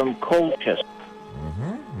Dave from Colchester.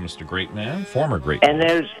 Mr. Great Man, former Great Man.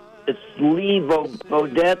 And it's Lee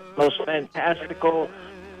Bodette, most fantastical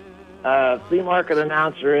flea market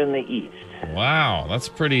announcer in the East. Wow, that's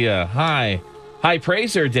pretty high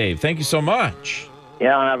praise there, Dave. Thank you so much.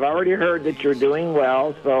 Yeah, and I've already heard that you're doing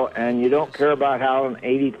well, and you don't care about how an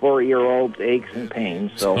 84-year-old's aches and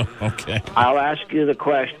pains. So okay. I'll ask you the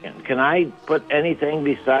question. Can I put anything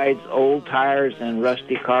besides old tires and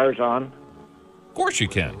rusty cars on? Of course you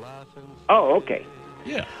can. Oh, okay.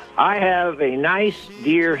 Yeah. I have a nice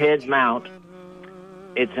deer head mount.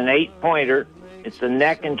 It's an 8-pointer. It's a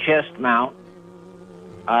neck and chest mount.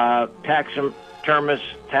 Taxidermist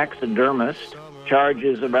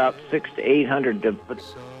charges about $600 to $800 to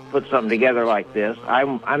put something together like this.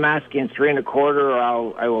 I'm asking $3 1/4, or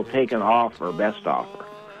I will take an offer, best offer.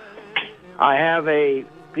 I have a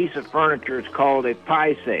piece of furniture. It's called a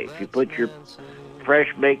pie safe. You put your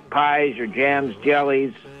fresh baked pies, your jams,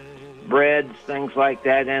 jellies, breads, things like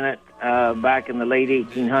that in it. Back in the late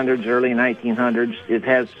 1800s, early 1900s, it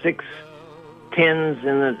has 6 tins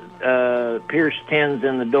in the pierced tins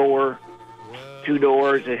in the door, 2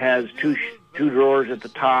 doors. It has two drawers at the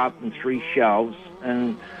top and 3 shelves.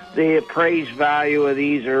 And the appraised value of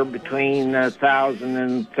these are between $1,000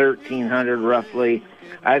 and $1,300 roughly.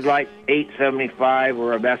 I'd like $875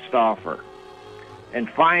 or a best offer. And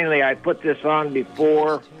finally, I put this on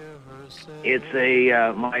before. It's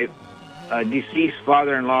my deceased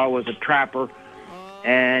father-in-law was a trapper,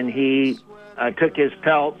 and he took his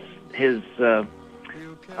pelts, his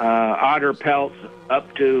otter pelts,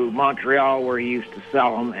 up to Montreal where he used to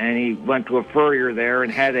sell them, and he went to a furrier there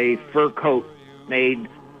and had a fur coat made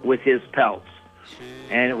with his pelts.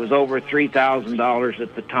 And it was over $3,000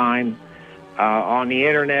 at the time. On the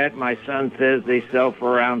internet, my son says they sell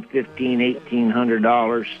for around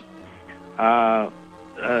 $1,800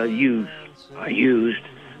 used.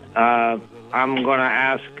 I'm going to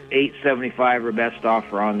ask $875 or best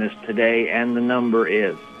offer on this today, and the number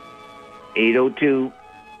is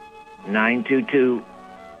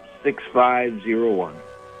 802-922-6501.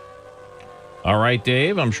 All right,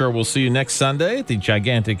 Dave. I'm sure we'll see you next Sunday at the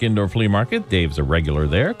gigantic indoor flea market. Dave's a regular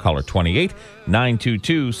there. Caller 28,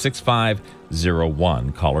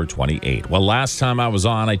 922-6501. Caller 28. Well, last time I was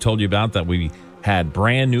on, I told you about that we had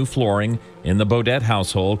brand new flooring in the Bodette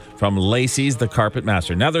household from Lacey's, the Carpet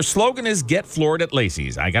Master. Now, their slogan is "Get floored at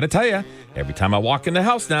Lacey's." I got to tell you, every time I walk in the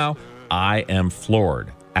house now, I am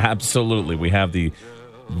floored. Absolutely. We have the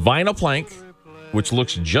vinyl plank, which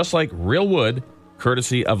looks just like real wood,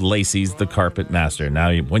 courtesy of Lacey's, the Carpet Master.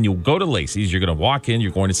 Now, when you go to Lacey's, you're going to walk in,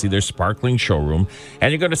 you're going to see their sparkling showroom,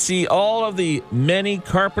 and you're going to see all of the many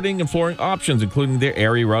carpeting and flooring options, including their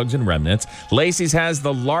airy rugs and remnants. Lacey's has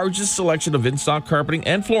the largest selection of in-stock carpeting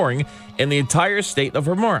and flooring in the entire state of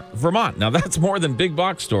Vermont. Now, that's more than big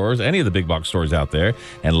box stores, any of the big box stores out there,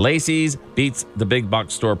 and Lacey's beats the big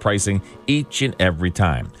box store pricing each and every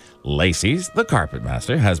time. Lacey's, the Carpet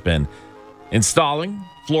Master, has been installing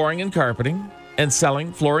flooring and carpeting and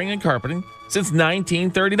selling flooring and carpeting since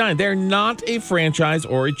 1939. They're not a franchise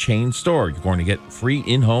or a chain store. You're going to get free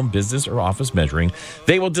in-home business or office measuring.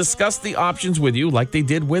 They will discuss the options with you like they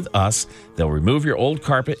did with us. They'll remove your old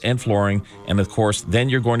carpet and flooring, and of course, then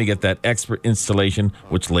you're going to get that expert installation,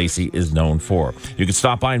 which Lacey is known for. You can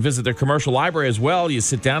stop by and visit their commercial library as well. You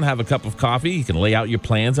sit down, have a cup of coffee. You can lay out your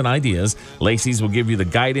plans and ideas. Lacey's will give you the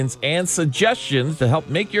guidance and suggestions to help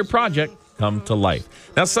make your project come to life.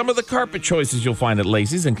 Now, some of the carpet choices you'll find at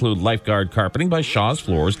Lacey's include Lifeguard Carpeting by Shaw's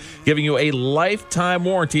Floors, giving you a lifetime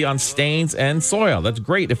warranty on stains and soil. That's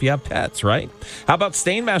great if you have pets, right? How about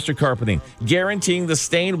Stainmaster Carpeting, guaranteeing the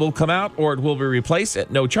stain will come out or it will be replaced at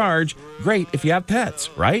no charge. Great if you have pets,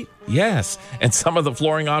 right? Yes. And some of the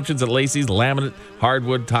flooring options at Lacey's: laminate,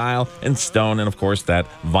 hardwood, tile, and stone, and of course that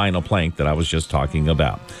vinyl plank that I was just talking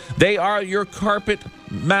about. They are your carpet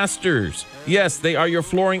masters. Yes, they are your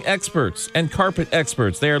flooring experts and carpet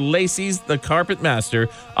experts. They are Lacey's, the Carpet Master,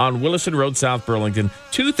 on Williston Road, South Burlington,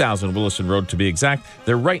 2000 Williston Road to be exact.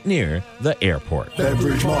 They're right near the airport.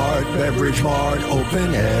 Beverage Mart,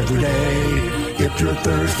 open every day. If you're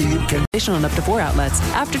thirsty, you can. On up to 4 outlets.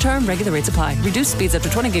 After term, regular rates apply. Reduced speeds up to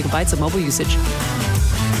 20 gigabytes of mobile usage.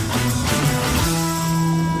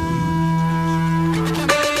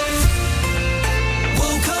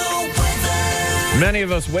 Many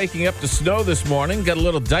of us waking up to snow this morning. Got a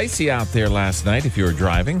little dicey out there last night if you were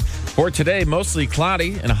driving. For today, mostly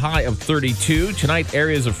cloudy and a high of 32. Tonight,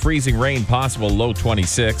 areas of freezing rain possible, low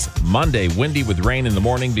 26. Monday, windy with rain in the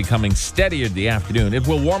morning, becoming steadier in the afternoon. It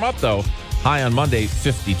will warm up, though. High on Monday,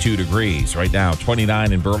 52 degrees. Right now,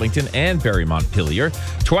 29 in Burlington and Barry Montpelier.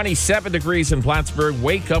 27 degrees in Plattsburgh.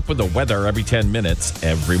 Wake up with the weather every 10 minutes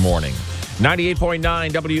every morning. 98.9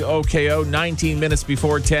 WOKO, 19 minutes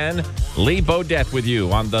before 10. Lee Bodette with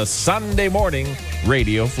you on the Sunday morning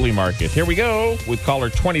radio flea market. Here we go with caller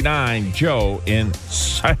 29, Joe in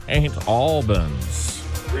St. Albans.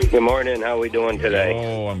 Good morning. How are we doing today?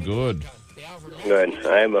 Oh, I'm good. Good.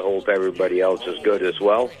 I hope everybody else is good as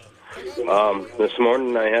well. This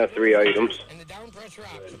morning I have 3 items.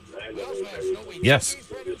 Yes.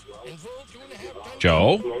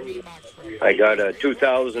 Joe? I got a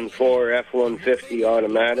 2004 F-150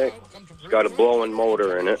 automatic. It's got a blowing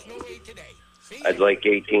motor in it. I'd like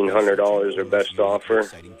 $1,800 or best offer.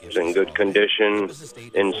 It's in good condition,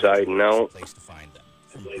 inside and out.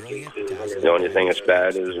 The only thing that's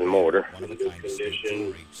bad is the motor.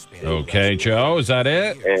 Okay, Joe, is that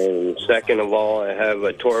it? And second of all, I have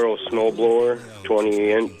a Toro snowblower,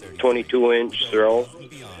 22-inch throw.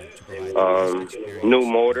 New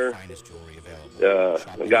motor.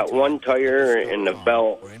 I got one tire and the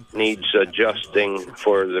belt needs adjusting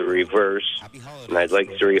for the reverse, and I'd like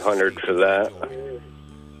 $300 for that.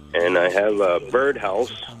 And I have a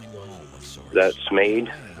birdhouse that's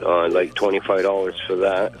made. I'd like $25 for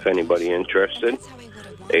that. If anybody interested,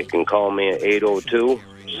 they can call me at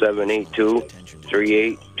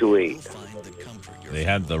 802-782-3828. They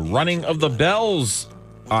had the running of the bells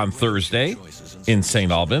on Thursday in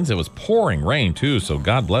St. Albans. It was pouring rain, too, so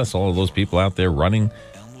God bless all of those people out there running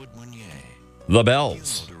the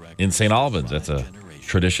bells in St. Albans. That's a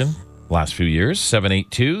tradition last few years.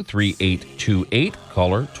 782-3828,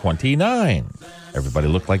 caller 29. Everybody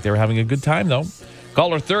looked like they were having a good time, though.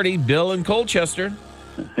 Caller 30, Bill in Colchester.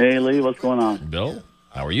 Hey, Lee, what's going on? Bill,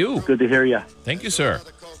 how are you? Good to hear you. Thank you, sir.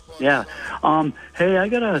 Yeah. Hey, I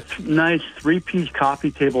got a nice 3-piece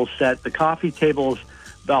coffee table set. The coffee table's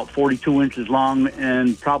about 42 inches long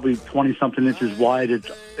and probably 20-something inches wide.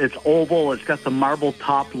 It's oval. It's got the marble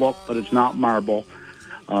top look, but it's not marble.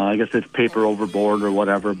 I guess it's paper overboard or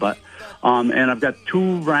whatever. But and I've got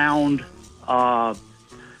 2 round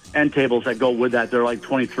end tables that go with that. They're like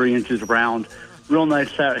 23 inches round. Real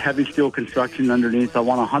nice set, heavy steel construction underneath. I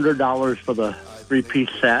want $100 for the 3-piece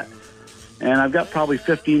set. And I've got probably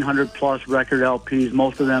 1,500 plus record LPs,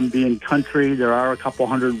 most of them being country. There are a couple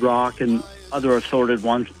hundred rock and other assorted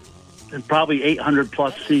ones. And probably 800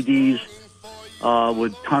 plus CDs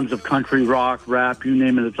with tons of country, rock, rap, you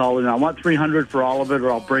name it, it's all in there. I want $300 for all of it,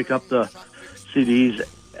 or I'll break up the CDs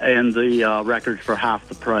and the records for half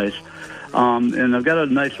the price. And I've got a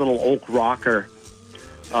nice little oak rocker.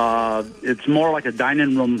 It's more like a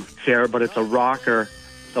dining room chair, but it's a rocker,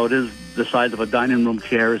 so it is the size of a dining room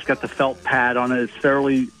chair. It's got the felt pad on it. It's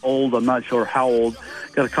fairly old. I'm not sure how old.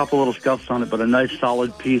 Got a couple little scuffs on it, but a nice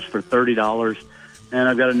solid piece for $30. And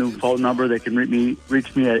I've got a new phone number. They can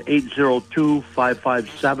reach me at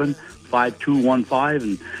 802-557-5215.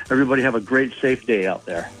 And everybody have a great, safe day out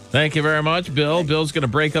there. Thank you very much, Bill. Bill's going to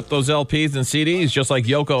break up those LPs and CDs just like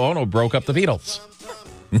Yoko Ono broke up the Beatles.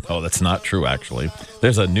 No, that's not true, actually.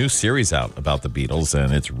 There's a new series out about the Beatles,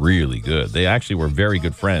 and it's really good. They actually were very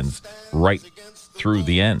good friends right through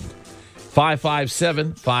the end.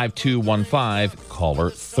 557-5215, caller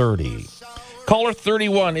 30. Caller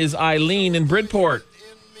 31 is Eileen in Bridport.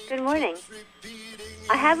 Good morning.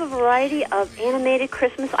 I have a variety of animated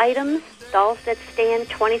Christmas items, dolls that stand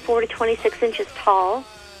 24 to 26 inches tall,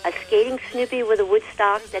 a skating Snoopy with a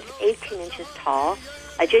woodstock that's 18 inches tall,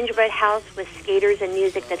 a gingerbread house with skaters and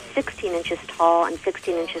music that's 16 inches tall and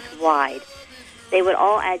 16 inches wide. They would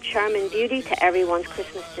all add charm and beauty to everyone's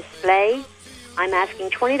Christmas display. I'm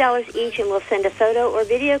asking $20 each, and we'll send a photo or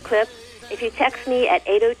video clip if you text me at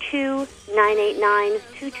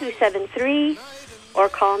 802-989-2273 or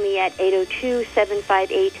call me at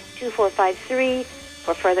 802-758-2453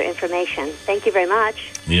 for further information. Thank you very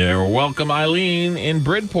much. You're welcome, Eileen in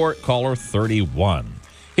Bridport, caller 31.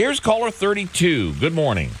 Here's caller 32. Good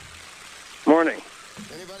morning. Morning.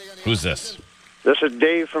 Who's this? This is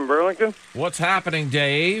Dave from Burlington. What's happening,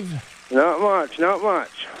 Dave? Not much. Not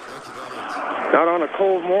on a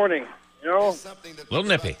cold morning, you know? A little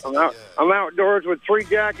nippy. I'm outdoors with 3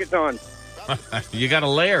 jackets on. You got a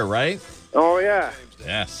layer, right? Oh, yeah.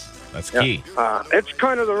 Yes, that's key. It's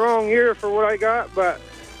kind of the wrong year for what I got, but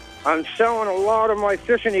I'm selling a lot of my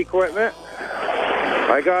fishing equipment.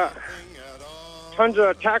 I got tons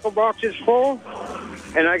of tackle boxes full,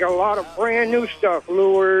 and I got a lot of brand new stuff,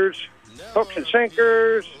 lures, hooks and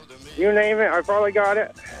sinkers, you name it, I probably got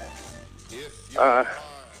it.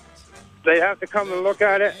 They have to come and look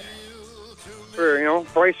at it for, you know,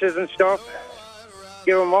 prices and stuff.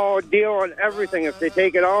 Give them all a deal on everything. If they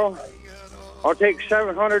take it all, I'll take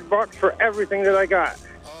 $700 for everything that I got.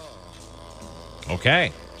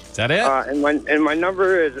 Okay. Is that it? And my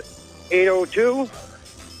number is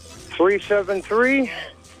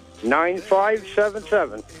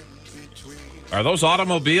 802-373-9577. Are those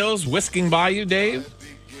automobiles whisking by you, Dave?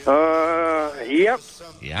 Yep.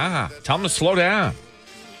 Yeah. Tell them to slow down.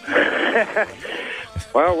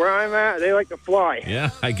 Well, where I'm at, they like to fly. Yeah,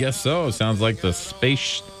 I guess so. Sounds like the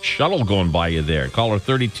space shuttle going by you there. Caller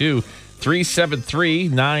 32,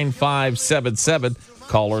 373-9577.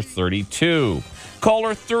 Caller 32.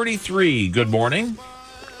 Caller 33, good morning.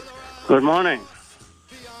 Good morning.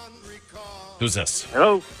 Who's this?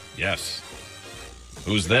 Hello. Yes.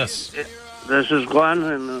 Who's this? This is Glenn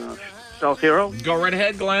in South Hero. Go right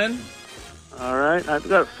ahead, Glenn. All right. I've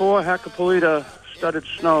got 4 Hacapolita studded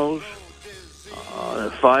snows,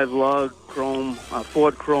 5-lug chrome,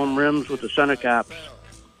 Ford chrome rims with the center caps,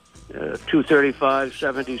 235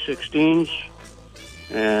 70/16s,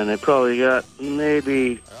 and they probably got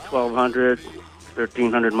maybe 1,200,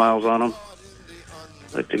 1,300 miles on them.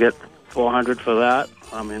 I'd like to get 400 for that.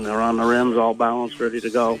 I mean, they're on the rims, all balanced, ready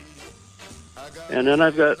to go. And then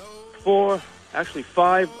I've got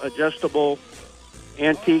 5 adjustable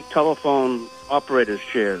antique telephone operator's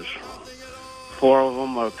chairs. 4 of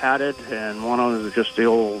them are padded, and one of them is just the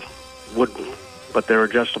old wood, but they're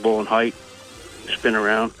adjustable in height, spin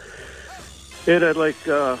around. And I'd like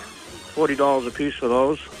 $40 a piece for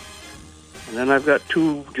those. And then I've got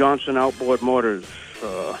 2 Johnson outboard motors.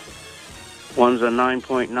 One's a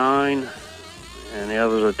 9.9, and the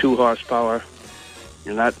other's a 2 horsepower.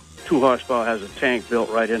 And that 2 horsepower has a tank built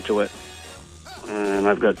right into it. And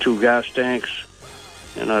I've got 2 gas tanks,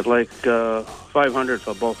 and I'd like $500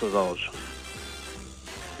 for both of those.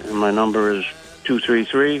 And my number is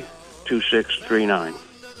 233-2639.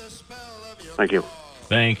 Thank you.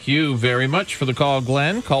 Thank you very much for the call,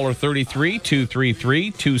 Glenn. Caller 33,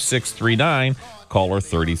 233-2639. Caller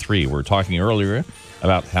 33. We were talking earlier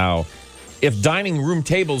about how if dining room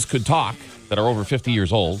tables could talk, that are over 50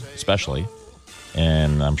 years old, especially,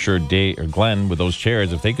 and I'm sure Glenn, with those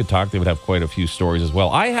chairs, if they could talk, they would have quite a few stories as well.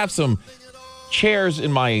 I have some chairs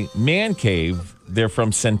in my man cave. They're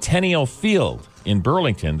from Centennial Field in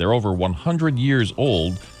Burlington. They're over 100 years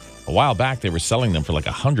old. A while back, they were selling them for like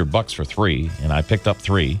 $100 for 3, and I picked up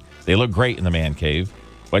 3. They look great in the man cave.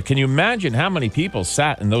 But can you imagine how many people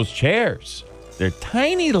sat in those chairs? They're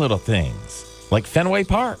tiny little things, like Fenway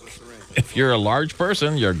Park. If you're a large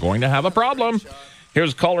person, you're going to have a problem.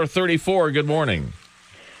 Here's caller 34. Good morning.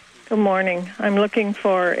 Good morning. I'm looking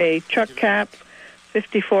for a truck cap,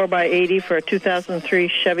 54 by 80 for a 2003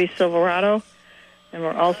 Chevy Silverado. And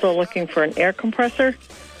we're also looking for an air compressor.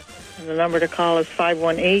 And the number to call is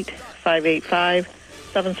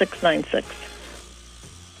 518-585-7696.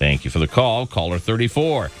 Thank you for the call. Caller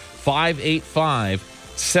 34.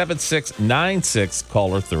 585-7696.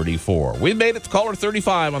 Caller 34. We made it to caller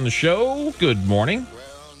 35 on the show. Good morning.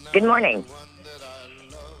 Good morning.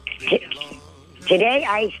 Today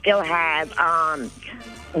I still have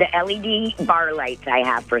the LED bar lights I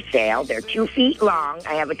have for sale. They're 2 feet long.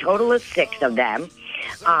 I have a total of 6 of them.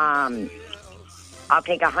 I'll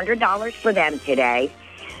take $100 for them today.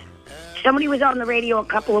 Somebody was on the radio a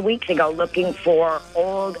couple of weeks ago looking for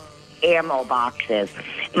old ammo boxes.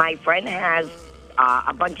 My friend has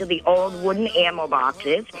a bunch of the old wooden ammo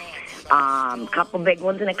boxes, a couple big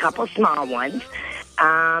ones and a couple small ones.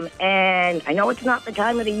 And I know it's not the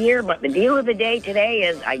time of the year, but the deal of the day today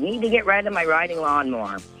is I need to get rid of my riding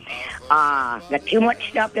lawnmower. Got too much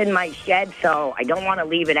stuff in my shed, so I don't want to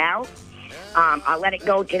leave it out. I'll let it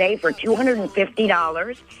go today for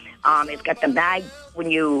 $250. It's got the bag when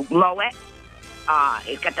you mow it.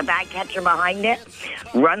 It's got the bag catcher behind it.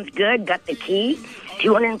 Runs good, got the key.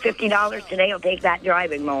 $250 today. I'll take that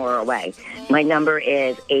driving mower away. My number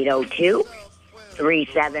is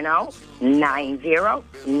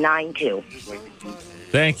 802-370-9092.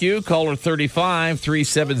 Thank you. Caller 35,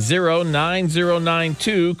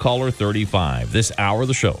 370-9092. Caller 35. This hour of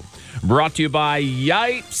the show brought to you by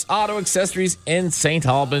Yipes Auto Accessories in St.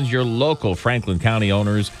 Albans, your local Franklin County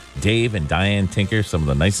owners, Dave and Diane Tinker, some of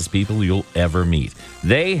the nicest people you'll ever meet.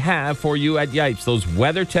 They have for you at Yipes those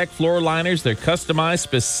WeatherTech floor liners. They're customized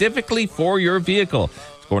specifically for your vehicle.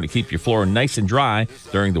 It's going to keep your floor nice and dry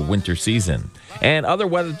during the winter season. And other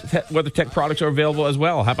WeatherTech products are available as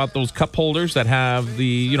well. How about those cup holders that have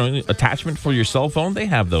the attachment for your cell phone? They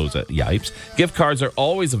have those at Yipes. Gift cards are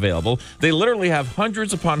always available. They literally have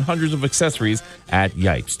hundreds upon hundreds of accessories at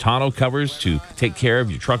Yipes. Tonneau covers to take care of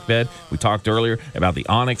your truck bed. We talked earlier about the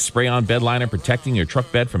Onyx spray-on bed liner protecting your truck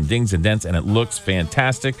bed from dings and dents, and it looks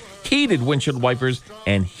fantastic. Heated windshield wipers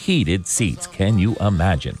and heated seats. Can you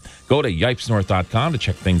imagine? Go to yipesnorth.com to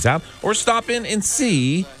check things out or stop in and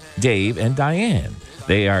see Dave and Diane.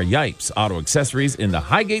 They are Yipes Auto Accessories in the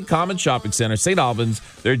Highgate Commons Shopping Center, St. Albans.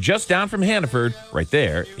 They're just down from Hannaford, right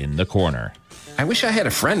there in the corner. I wish I had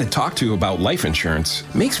a friend to talk to about life insurance.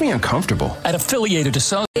 Makes me uncomfortable. At Affiliated to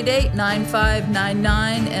Southern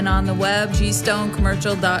 889599 and on the web,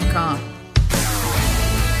 gstonecommercial.com.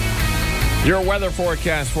 Your weather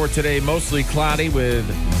forecast for today, mostly cloudy with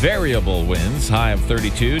variable winds, high of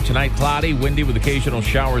 32. Tonight, cloudy, windy with occasional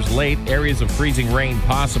showers late. Areas of freezing rain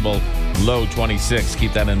possible, low 26.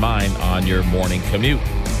 Keep that in mind on your morning commute.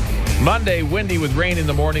 Monday, windy with rain in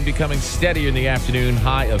the morning, becoming steadier in the afternoon,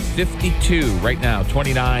 high of 52. Right now,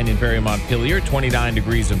 29 in Barrie Montpelier, 29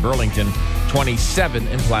 degrees in Burlington, 27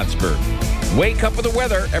 in Plattsburgh. Wake up with the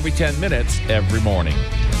weather every 10 minutes every morning.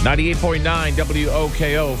 98.9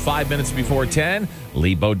 WOKO, 5 minutes before 10.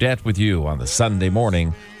 Lee Bodette with you on the Sunday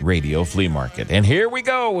morning radio flea market. And here we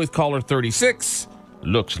go with caller 36.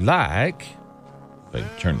 Looks like, if I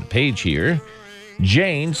turn the page here,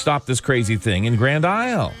 Jane stopped this crazy thing in Grand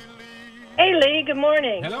Isle. Hey, Lee. Good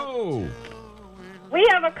morning. Hello. We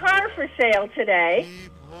have a car for sale today,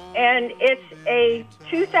 and it's a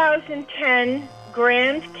 2010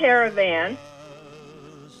 Grand Caravan.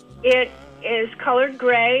 It is colored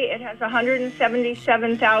gray. It has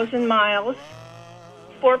 177,000 miles,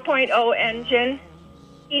 4.0 engine,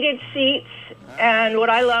 heated seats, and what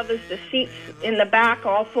I love is the seats in the back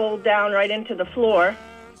all fold down right into the floor.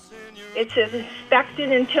 It's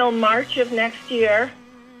inspected until March of next year.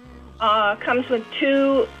 Comes with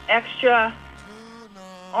 2 extra,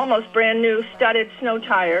 almost brand new studded snow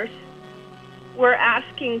tires. We're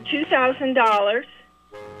asking $2,000.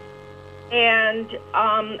 And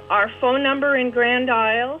our phone number in Grand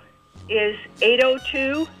Isle is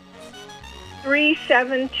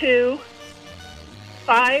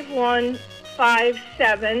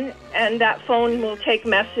 802-372-5157, and that phone will take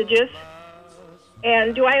messages.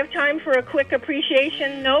 And do I have time for a quick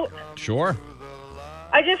appreciation note? Sure.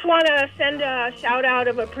 I just want to send a shout-out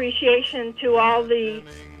of appreciation to all the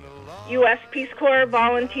U.S. Peace Corps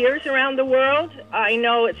volunteers around the world. I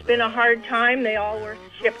know it's been a hard time. They all were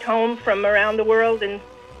shipped home from around the world and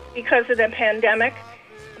because of the pandemic.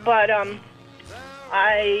 But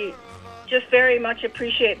I just very much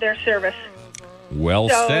appreciate their service. Well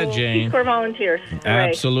said, Jane. Peace Corps volunteers.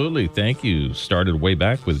 Absolutely. Thank you. Started way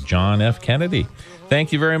back with John F. Kennedy.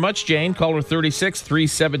 Thank you very much, Jane. Caller 36,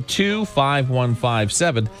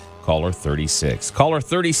 372-5157. Caller 36. Caller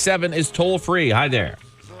 37 is toll-free. Hi there.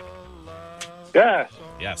 Yes.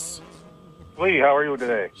 Yes. Flea, how are you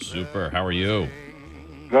today? Super. How are you?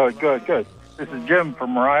 Good. This is Jim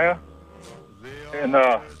from Mariah. And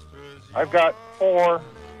I've got 4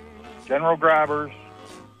 General Grabbers,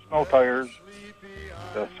 snow tires.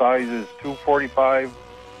 The size is 245,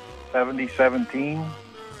 70-17.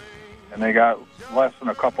 And they got less than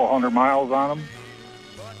a couple hundred miles on them.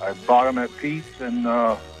 I bought them at Peace, and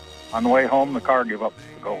on the way home, the car gave up the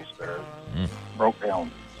ghost there. broke down.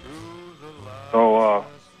 So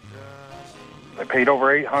I paid over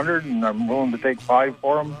 $800, and I'm willing to take 5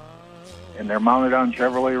 for them. And they're mounted on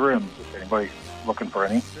Chevrolet rims. If anybody's looking for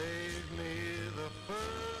any.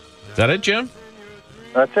 Is that it, Jim?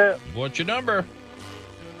 That's it. What's your number?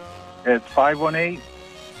 It's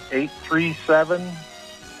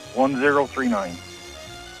 518-837-1039.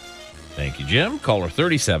 Thank you, Jim. Caller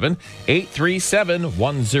 37,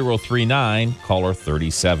 837-1039. Caller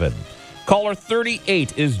 37. Caller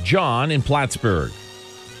 38 is John in Plattsburgh.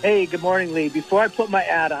 Hey, good morning, Lee. Before I put my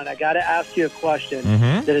ad on, I got to ask you a question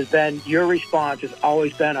Mhm. that has been, your response has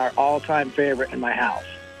always been our all-time favorite in my house.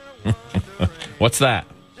 What's that?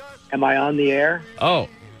 Am I on the air? Oh,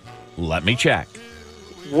 let me check.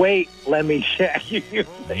 Wait, let me check.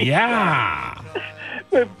 Yeah.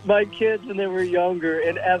 With my kids, when they were younger,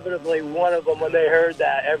 inevitably one of them, when they heard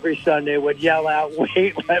that every Sunday, would yell out,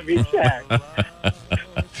 "Wait, let me check."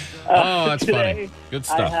 Oh, that's today, funny. Good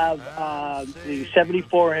stuff. I have the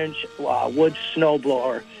 74-inch wood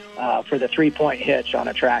snowblower for the 3-point hitch on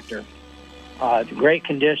a tractor. It's in great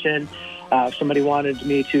condition. If somebody wanted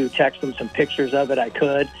me to text them some pictures of it, I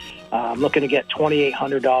could. I'm looking to get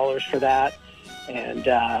 $2,800 for that. And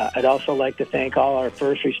I'd also like to thank all our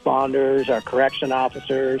first responders, our correction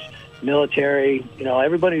officers, military,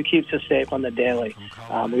 everybody who keeps us safe on the daily.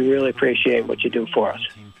 We really appreciate what you do for us.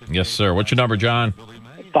 Yes, sir. What's your number, John?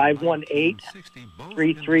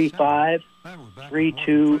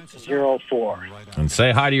 518-335-3204. And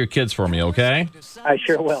say hi to your kids for me, okay? I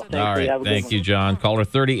sure will. Thank All you. right. Have a good Thank one. you, John. Caller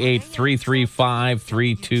 38,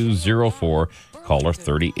 335-3204. Caller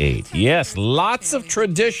 38. Yes, lots of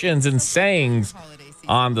traditions and sayings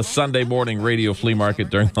on the Sunday morning radio flea market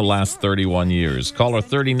during the last 31 years. Caller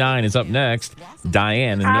 39 is up next.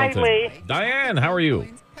 Diane in Hi, Milton. Lee. Diane, how are you?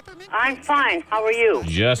 I'm fine. How are you?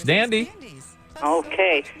 Just dandy.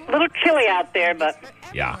 Okay. A little chilly out there, but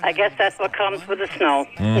Yeah. I guess that's what comes with the snow.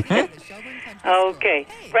 Mhm. Okay.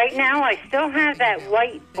 Right now, I still have that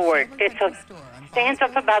whiteboard. Stands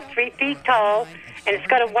up about 3 feet tall, and it's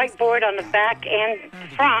got a whiteboard on the back and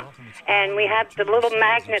front. And we have the little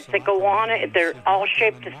magnets that go on it. They're all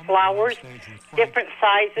shaped as flowers, different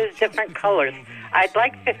sizes, different colors. I'd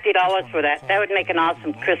like $50 for that. That would make an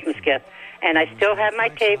awesome Christmas gift. And I still have my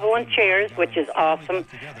table and chairs, which is awesome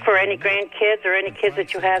for any grandkids or any kids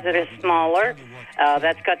that you have that are smaller.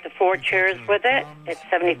 That's got the 4 chairs with it. It's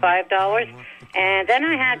 $75. And then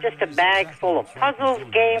I have just a bag full of puzzles,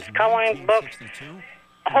 games, coloring books,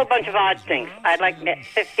 a whole bunch of odd things. I'd like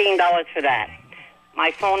 $15 for that. My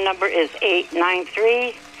phone number is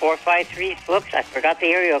 893-453. Whoops, I forgot the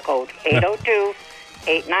area code.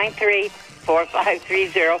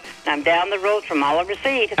 802-893-4530. And I'm down the road from Oliver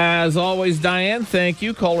Seed. As always, Diane, thank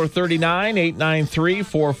you. Caller 39,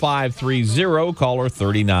 893-4530. Caller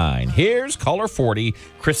 39. Here's caller 40,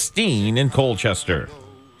 Christine in Colchester.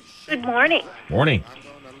 Good morning. Morning.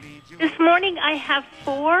 This morning I have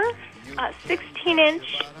 4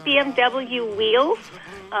 16-inch BMW wheels.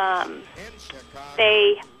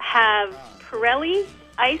 They have Pirelli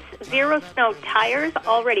Ice Zero Snow tires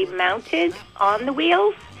already mounted on the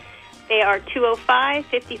wheels. They are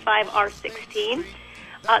 205/55 R16.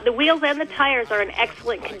 The wheels and the tires are in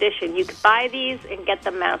excellent condition. You could buy these and get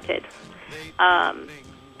them mounted.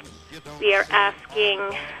 We are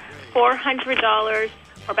asking $400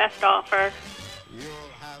 for best offer,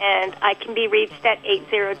 and I can be reached at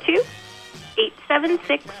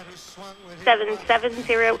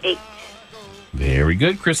 802-876-7708. Very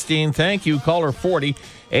good, Christine. Thank you. Caller 40,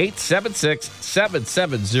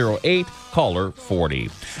 876-7708. Caller 40.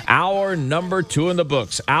 Hour number 2 in the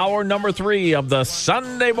books. Hour number 3 of the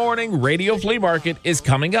Sunday morning radio flea market is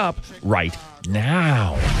coming up right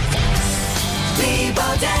now.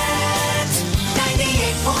 Bodette,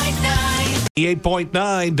 98.9.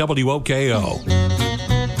 98.9 WOKO.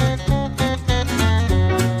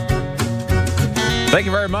 Thank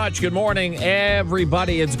you very much. Good morning,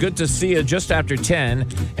 everybody. It's good to see you just after 10,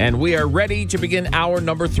 and we are ready to begin hour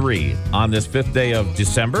number 3 on this 5th day of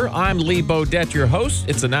December. I'm Lee Bodette, your host.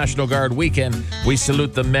 It's the National Guard weekend. We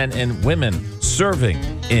salute the men and women serving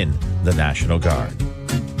in the National Guard.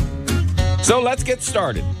 So let's get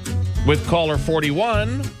started with caller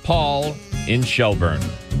 41, Paul in Shelburne.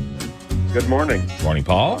 Good morning. Morning,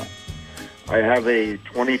 Paul. I have a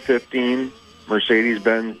 2015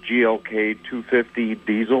 Mercedes-Benz GLK 250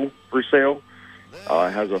 diesel for sale.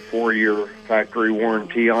 It has a 4-year factory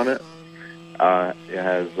warranty on it. It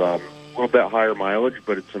has a little bit higher mileage,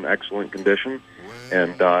 but it's in excellent condition.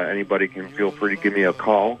 And anybody can feel free to give me a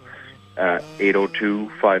call at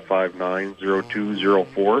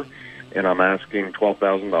 802-559-0204, and I'm asking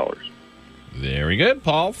 $12,000. Very good,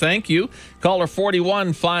 Paul. Thank you. Caller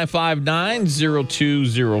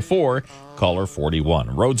 41-559-0204. Caller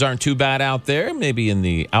 41. Roads aren't too bad out there. Maybe in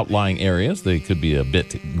the outlying areas, they could be a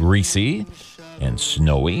bit greasy and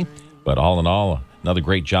snowy. But all in all, another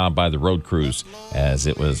great job by the road crews, as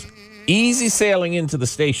it was easy sailing into the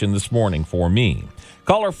station this morning for me.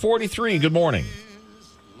 Caller 43, good morning.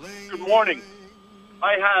 Good morning.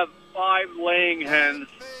 I have 5 laying hens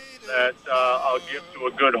that I'll give to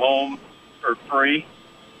a good home for free.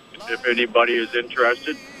 If anybody is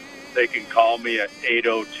interested, they can call me at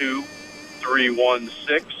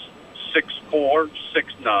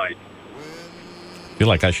 802-316-6469. I feel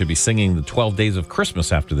like I should be singing the 12 Days of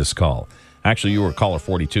Christmas after this call. Actually, you were caller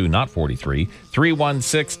 42, not 43.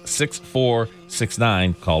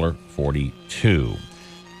 316-6469, caller 42.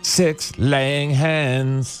 6 laying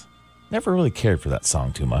hens. Never really cared for that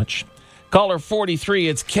song too much. Caller 43,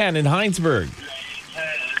 it's Ken in Heinsberg.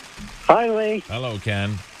 Hi, Lee. Hello,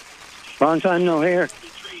 Ken. Long time no hear.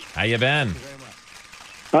 How you been?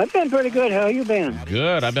 I've been pretty good. How you been?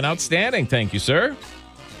 Good. I've been outstanding. Thank you, sir.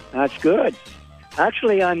 That's good.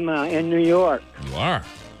 Actually, I'm in New York. You are?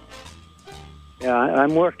 Yeah,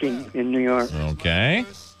 I'm working in New York. Okay.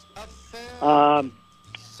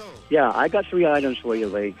 Yeah, I got 3 items for you,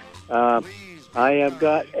 Lee. I have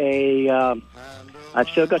got I've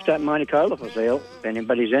still got that Monte Carlo for sale, if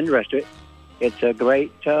anybody's interested. It's a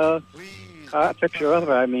great car, picture of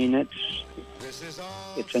it. I mean,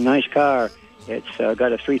 it's a nice car. It's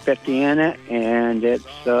got a 350 in it, and it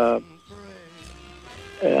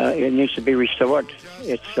needs to be restored.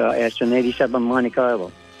 It's an 87 Monte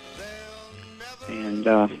Carlo. And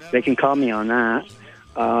they can call me on that.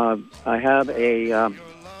 I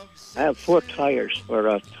have 4 tires for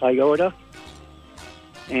a Toyota,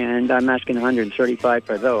 and I'm asking $135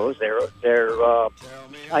 for those. They're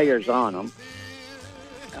tires on them.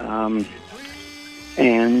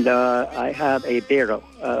 And I have a barrel,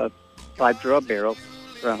 5-drawer barrel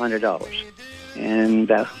for $100. And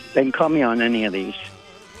they can call me on any of these.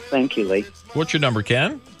 Thank you, Lee. What's your number,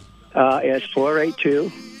 Ken? It's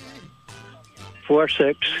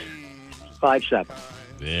 482-4657.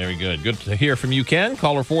 Very good. Good to hear from you, Ken.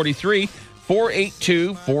 Caller 43,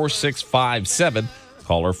 482-4657.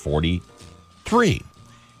 Caller 43.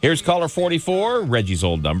 Here's caller 44, Reggie's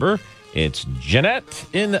old number. It's Jeanette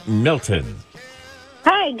in Milton.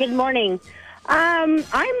 Hi, good morning. I'm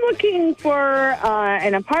looking for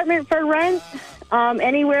an apartment for rent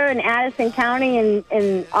anywhere in Addison County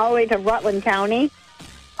and all the way to Rutland County.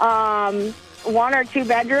 1 or 2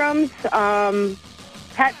 bedrooms,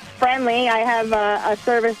 pets friendly. I have a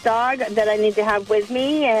service dog that I need to have with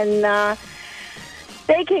me, and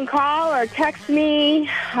they can call or text me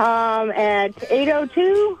at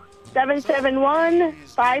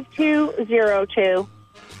 802-771-5202.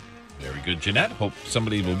 Very good, Jeanette. Hope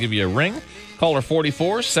somebody will give you a ring. Caller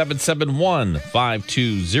 44,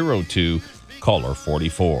 771-5202. Caller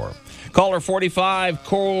 44. Caller 45,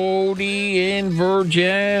 Cody in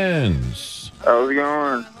Virgins. How's it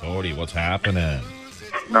going? Cody, what's happening?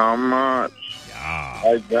 Not much.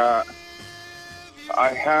 Yeah. I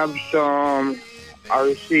have some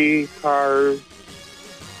RC cars,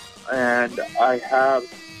 and I have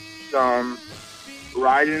some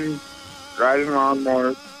riding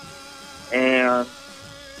lawnmowers, and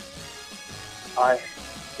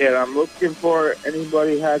I'm looking for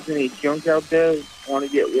anybody has any junk out there, want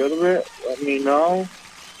to get rid of it, let me know.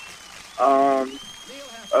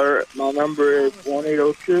 My number is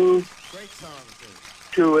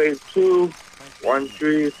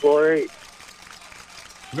 1-802-282-1348.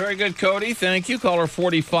 Very good, Cody. Thank you. Caller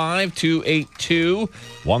 45,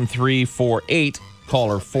 282-1348.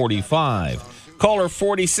 Caller 45. Caller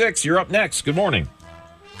 46, you're up next. Good morning.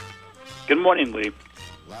 Good morning, Lee.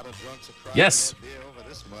 Yes.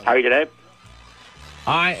 How are you today?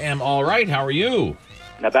 I am all right. How are you?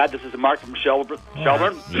 Not bad. This is Mark from Shelburne.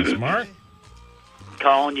 Yes, Mark.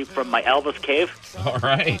 Calling you from my Elvis cave. All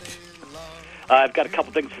right. I've got a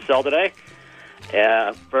couple things to sell today.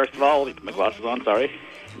 First of all, let me put my glasses on, sorry.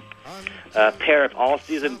 A pair of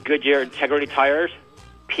all-season Goodyear Integrity tires,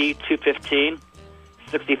 P215,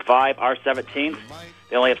 65 R17.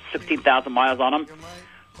 They only have 16,000 miles on them.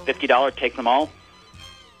 $50, take them all.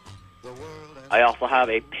 I also have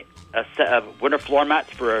a set of winter floor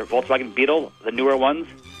mats for a Volkswagen Beetle, the newer ones.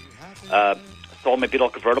 Sold my Beetle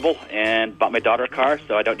convertible and bought my daughter a car,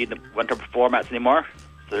 so I don't need the winter floor mats anymore.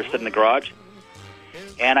 So they're sitting in the garage.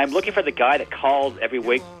 And I'm looking for the guy that calls every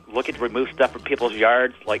week looking to remove stuff from people's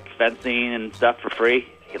yards, like fencing and stuff, for free.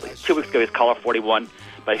 2 weeks ago, he was caller 41.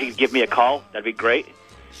 But if you could give me a call, that'd be great.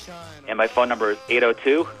 And my phone number is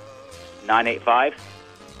 802-985-56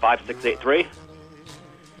 5683.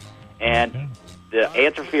 And the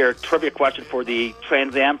answer for your trivia question for the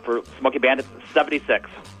Trans Am for Smoky Bandit is 76.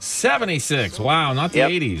 76. Wow, not the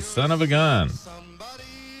 80s. Son of a gun.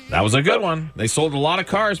 That was a good one. They sold a lot of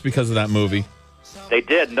cars because of that movie. They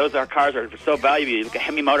did, and those cars are so valuable. You look at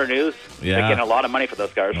Hemi Motor News, they're getting a lot of money for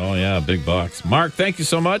those cars. Oh, yeah, big bucks. Mark, thank you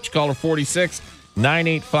so much. Caller 46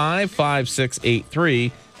 985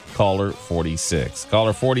 5683. Caller 46.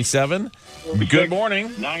 Caller 47. Good morning.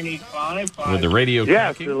 985. With the radio.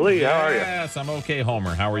 Yes, cracking. Lee, how are you? Yes, I'm okay,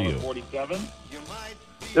 Homer. How are you? 47.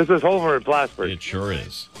 This is Homer in Plattsburgh. It sure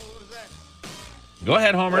is. Go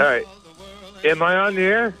ahead, Homer. All right. Am I on the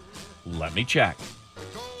air? Let me check.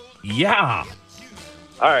 Yeah.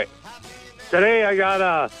 All right. Today I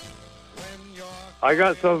got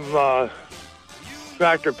some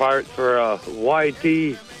tractor parts for a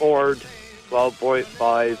YT Ford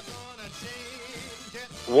 12.5.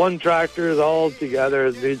 One tractor is all together.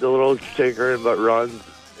 It needs a little tinkering but runs.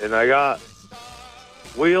 And I got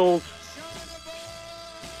wheels,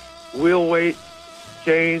 wheel weight,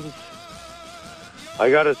 chains.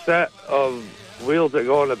 I got a set of wheels that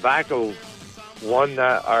go in the back of one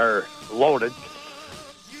that are loaded.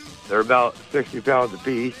 They're about 60 pounds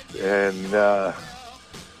apiece. And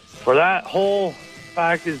for that whole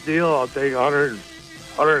package deal, I'll take 100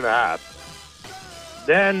 and a half.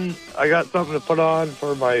 Then I got something to put on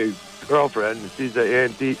for my girlfriend. She's an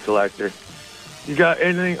antique collector. She got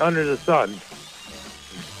anything under the sun.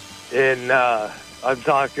 And I'm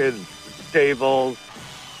talking tables,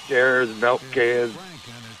 chairs, milk cans,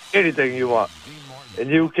 anything you want. And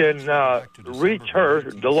you can reach her,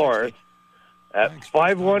 Dolores, at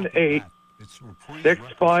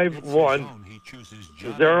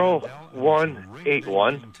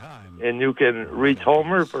 518-651-0181. And you can reach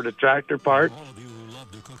Homer for the tractor parts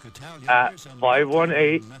at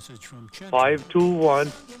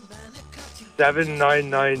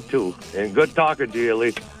 518-521-7992. And good talking to you,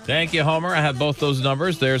 Lee. Thank you, Homer. I have both those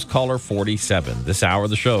numbers. There's caller 47. This hour of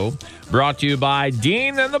the show brought to you by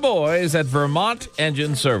Dean and the boys at Vermont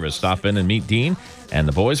Engine Service. Stop in and meet Dean and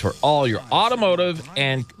the boys for all your automotive,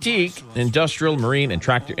 antique, industrial, marine, and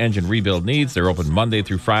tractor engine rebuild needs. They're open Monday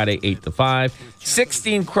through Friday, 8 to 5,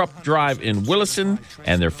 16 Krupp Drive in Williston,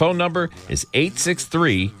 and their phone number is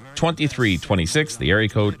 863-2326, the area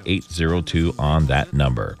code 802 on that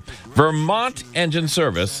number. Vermont Engine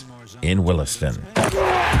Service in Williston.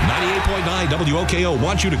 98.9 WOKO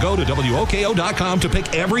wants you to go to WOKO.com to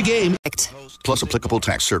pick every game. Plus applicable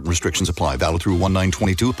tax. Certain restrictions apply. Valid through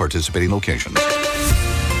 1922 participating locations.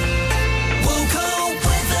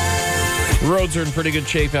 Roads are in pretty good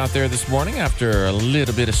shape out there this morning after a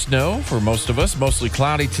little bit of snow for most of us. Mostly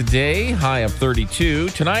cloudy today, high of 32.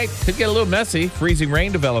 Tonight could get a little messy. Freezing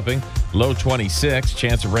rain developing, low 26.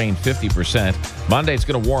 Chance of rain 50%. Monday it's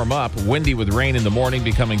going to warm up. Windy with rain in the morning,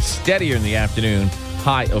 becoming steadier in the afternoon,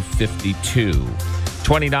 high of 52.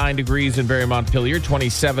 29 degrees in Barrie Montpelier,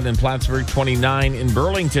 27 in Plattsburgh, 29 in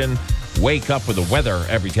Burlington. Wake up with the weather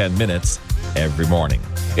every 10 minutes every morning.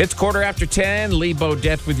 It's 10:15. Lee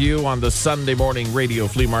Bodette with you on the Sunday morning radio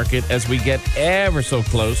flea market as we get ever so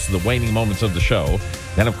close to the waning moments of the show.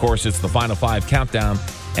 Then, of course, it's the Final Five countdown,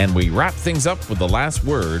 and we wrap things up with the last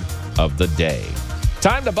word of the day.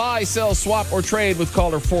 Time to buy, sell, swap, or trade with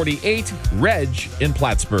caller 48, Reg in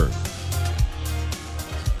Plattsburgh.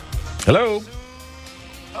 Hello.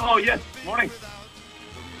 Oh, yes. Morning.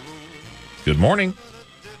 Good morning.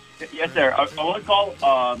 Yes, sir. I want to call.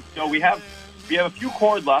 So we have a few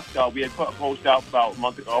cord left. We had put a post out about a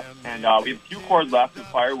month ago, and we have a few cord left of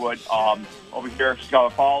firewood over here at Scholar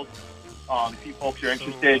Falls. If you folks are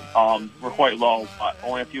interested, we're quite low, but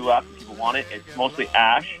only a few left if people want it. It's mostly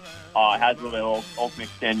ash. It has a little oak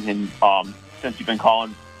mixed in, and since you've been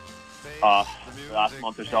calling the last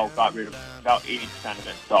month or so, got rid of about 80% of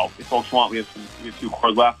it. So if folks want, we have a few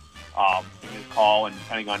cord left. You can just call, and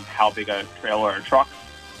depending on how big a trailer or truck,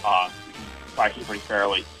 we can price it pretty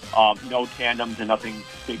fairly. No tandems and nothing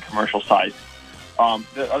big commercial size.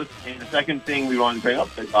 The second thing we wanted to bring up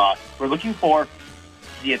is we're looking for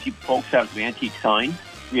see if you folks have some antique signs.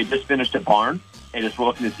 We had just finished a barn, and just we're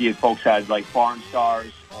looking to see if folks had like barn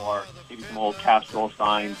stars or maybe some old Castrol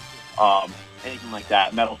signs, anything like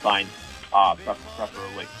that, metal signs,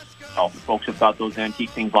 preferably. So if folks have got those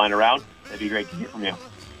antique things lying around, that'd be great to hear from you.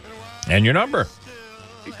 And your number?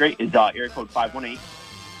 It'd be great. Is area code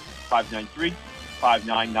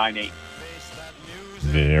 518-593-5998.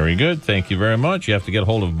 Very good. Thank you very much. You have to get a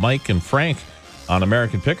hold of Mike and Frank on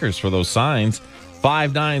American Pickers for those signs.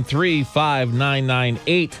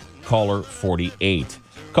 593-5998, caller 48.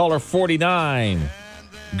 Caller 49,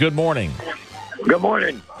 good morning. Good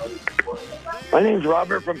morning. My name's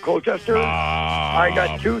Robert from Colchester. I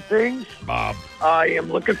got two things. Bob. I am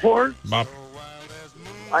looking for. Bob.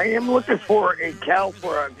 I am looking for a cow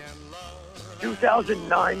for a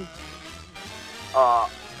 2009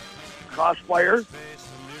 Crossfire,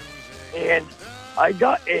 and I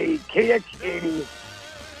got a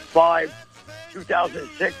KX85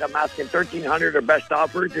 2006. I'm asking $1,300 or best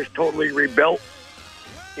offer, just totally rebuilt.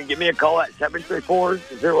 You can give me a call at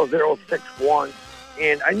 734-0061.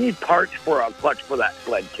 And I need parts for a clutch for that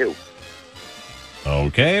sled, too.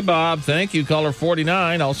 Okay, Bob. Thank you. Caller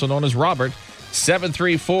 49, also known as Robert,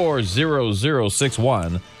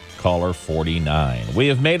 734-0061. Caller 49. We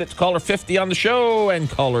have made it to caller 50 on the show, and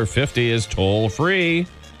caller 50 is toll-free.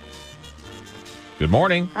 Good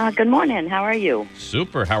morning. Good morning. How are you?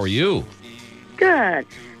 Super. How are you? Good.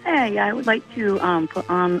 Hey, I would like to put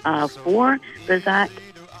on 4 Bodette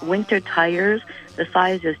winter tires. The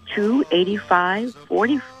size is 285,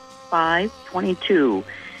 45, 22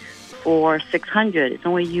 for $600. It's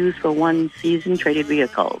only used for one season traded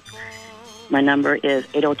vehicles. My number is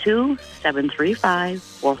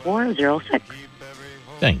 802-735-4406.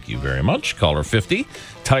 Thank you very much. Caller 50.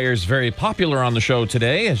 Tires very popular on the show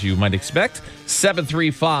today, as you might expect.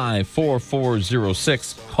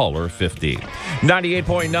 735-4406. Caller 50.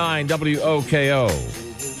 98.9 WOKO.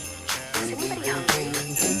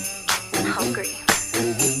 I'm hungry.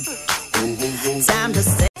 Time to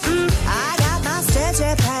say, I got my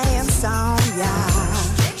stretchy pants on, y'all.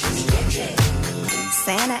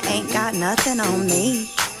 Santa ain't got nothing on me.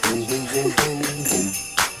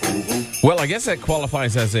 Well, I guess that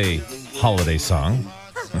qualifies as a holiday song.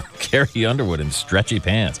 Carrie Underwood in Stretchy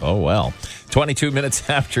Pants. Oh, well. 22 minutes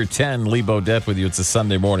after 10, Lee Bodette with you. It's a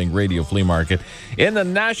Sunday morning radio flea market. In the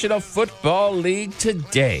National Football League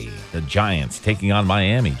today, the Giants taking on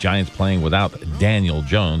Miami. Giants playing without Daniel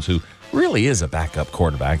Jones, who really is a backup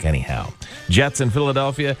quarterback anyhow. Jets in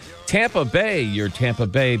Philadelphia. Tampa Bay, your Tampa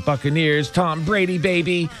Bay Buccaneers. Tom Brady,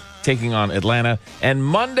 baby, taking on Atlanta. And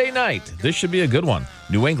Monday night, this should be a good one.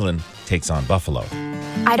 New England takes on Buffalo.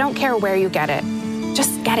 I don't care where you get it.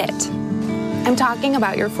 Just get it. I'm talking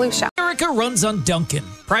about your flu shot. America runs on Dunkin'.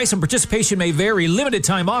 Price and participation may vary. Limited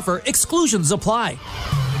time offer. Exclusions apply.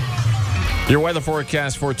 Your weather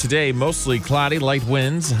forecast for today, mostly cloudy, light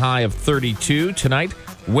winds, high of 32. Tonight,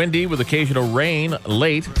 windy with occasional rain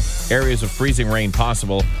late. Areas of freezing rain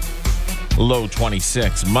possible. Low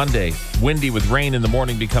 26. Monday, windy with rain in the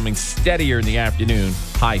morning, becoming steadier in the afternoon.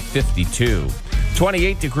 High 52.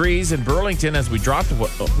 28 degrees in Burlington as we dropped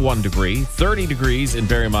 1 degree. 30 degrees in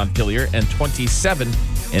Barry Montpelier and 27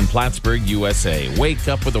 in Plattsburgh, USA. Wake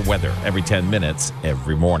up with the weather every 10 minutes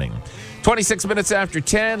every morning. 26 minutes after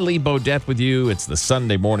 10, Lee Bodette with you. It's the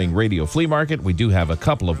Sunday morning radio flea market. We do have a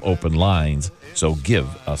couple of open lines, so give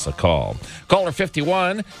us a call. Caller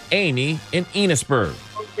 51, Amy in Enosburg.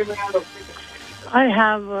 I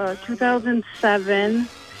have a 2007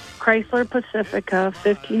 Chrysler Pacifica,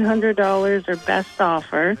 $1,500 or best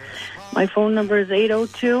offer. My phone number is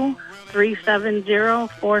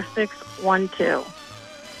 802-370-4612.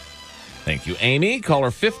 Thank you, Amy.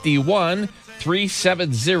 Caller 51,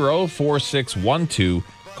 370-4612.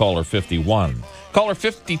 Caller 51. Caller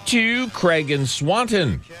 52, Craig in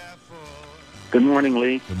Swanton. Good morning,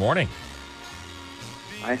 Lee. Good morning.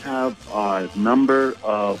 I have a number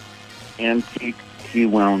of antique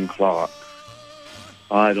T-wound clocks.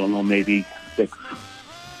 I don't know, maybe 6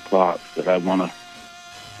 clocks that I want to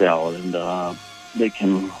sell. And they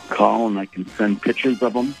can call and I can send pictures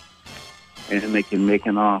of them and they can make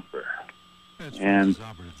an offer. And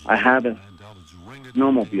I have a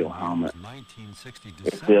snowmobile helmet.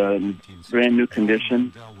 It's in brand new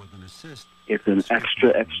condition. It's an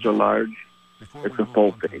extra, extra large. It's a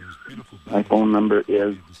full face. My phone number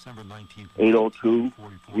is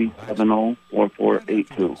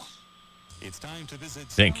 802-370-4482.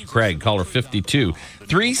 Thank you, Craig. Caller 52.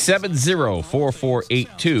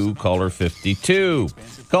 370-4482. Caller 52.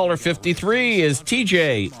 Caller 53 is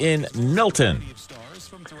TJ in Milton.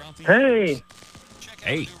 Hey.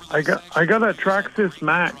 Hey. I got a Traxxas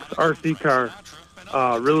Max RC car.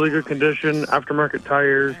 Really good condition, aftermarket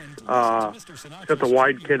tires. It's got the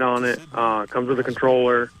wide kit on it. Comes with a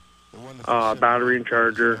controller, battery and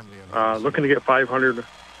charger. Looking to get $500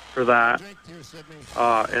 for that.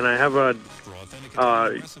 And I have a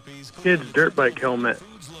kid's dirt bike helmet,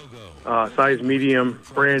 size medium,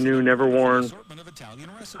 brand new, never worn.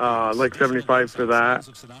 Like 75 for that.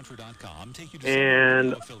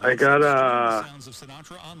 And I got a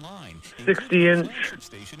 60-inch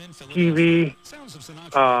TV,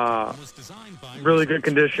 really good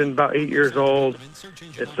condition, about 8 years old.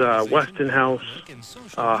 It's a Westinghouse,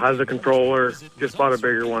 has a controller. Just bought a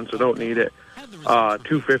bigger one, so don't need it.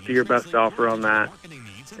 $250 your best offer on that.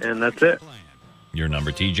 And that's it. Your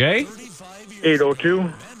number, TJ?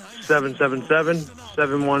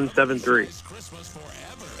 802-777-7173.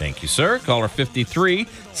 Thank you, sir. Caller 53,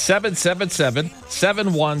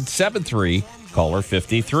 777-7173. Caller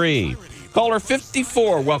 53. Caller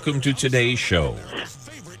 54, welcome to today's show.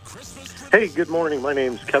 Hey, good morning. My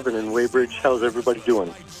name's Kevin in Weybridge. How's everybody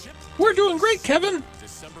doing? We're doing great, Kevin.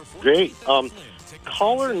 Great.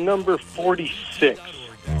 Caller number 46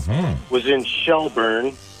 was in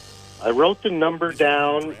Shelburne. I wrote the number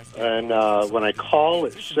down, and when I call,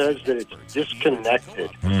 it says that it's disconnected.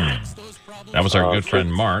 That was our good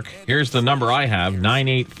friend Mark. Here's the number I have,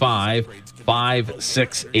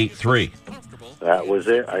 985-5683. That was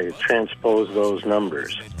it. I transposed those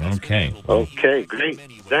numbers. Okay. Okay, great.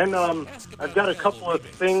 Then I've got a couple of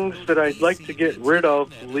things that I'd like to get rid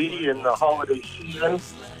of, Lee, in the holiday season.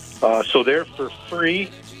 So they're for free.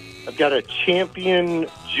 I've got a Champion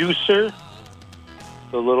juicer,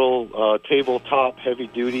 the little tabletop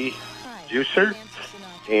heavy-duty juicer.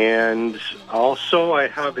 And also I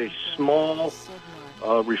have a small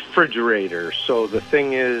refrigerator. So the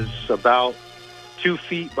thing is about 2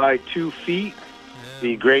 feet by 2 feet.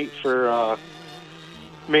 Be great for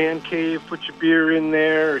man cave, put your beer in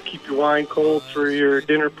there, or keep your wine cold for your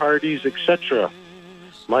dinner parties, etc.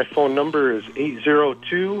 My phone number is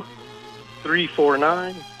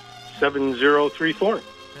 802-349-7034.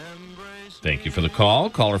 Thank you for the call.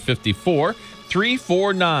 Caller 54,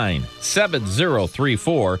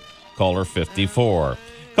 349-7034. Caller 54.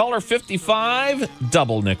 Caller 55,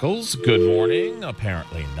 double nickels. Good morning.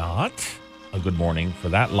 Apparently not a good morning for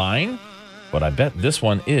that line, but I bet this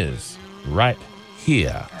one is right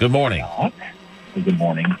here. Good morning. Good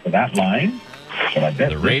morning for that line. But I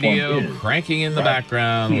bet the radio cranking in the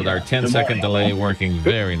background with our 10-second delay working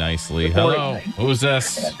very nicely. Hello, who's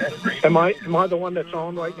this? Am I the one that's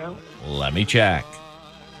on right now? Let me check.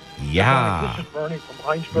 Yeah. This is Bernie from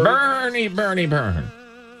Heinsberg. Bernie.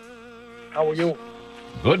 How are you?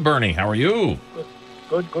 Good, Bernie. How are you?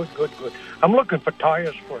 Good. I'm looking for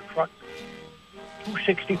tires for a truck.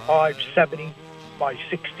 265 70 by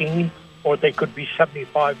 16, or they could be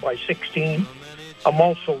 75 by 16. I'm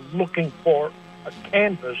also looking for a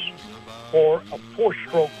canvas for a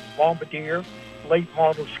 4-stroke Bombardier, late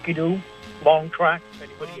model Skidoo, long track, if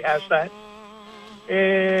anybody has that.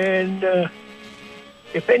 And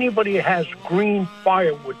if anybody has green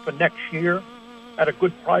firewood for next year at a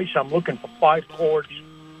good price, I'm looking for 5 cords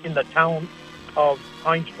in the town of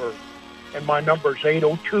Heinsberg. And my number is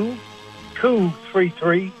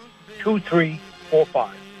 802-233-2345.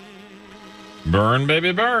 Burn,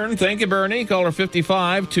 baby, burn. Thank you, Bernie. Caller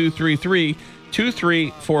 55,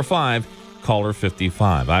 233-2345. Caller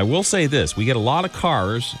 55. I will say this. We get a lot of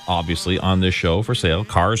cars, obviously, on this show for sale.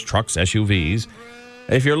 Cars, trucks, SUVs.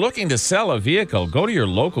 If you're looking to sell a vehicle, go to your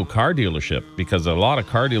local car dealership, because a lot of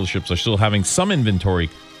car dealerships are still having some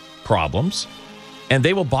inventory problems, and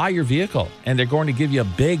they will buy your vehicle, and they're going to give you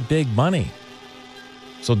big, big money.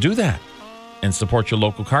 So do that and support your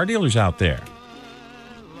local car dealers out there.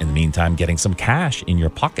 In the meantime, getting some cash in your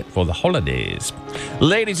pocket for the holidays.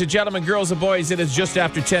 Ladies and gentlemen, girls and boys, it is just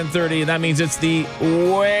after 10:30, and that means it's the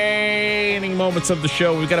waning moments of the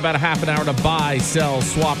show. We've got about a half an hour to buy, sell,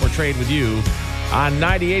 swap, or trade with you on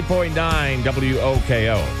 98.9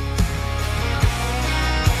 WOKO.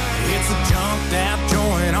 It's a jumped out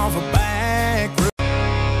joint off a back road.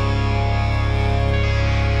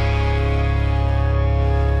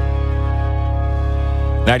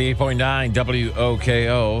 .9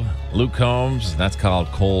 WOKO. Luke Combs, that's called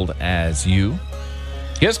Cold As You.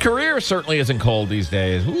 His career certainly isn't cold these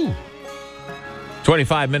days. Ooh.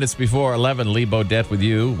 25 minutes before 11, Lee Bodette with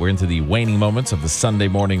you. We're into the waning moments of the Sunday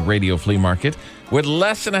morning radio flea market with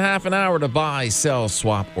less than a half an hour to buy, sell,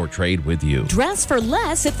 swap, or trade with you. Dress for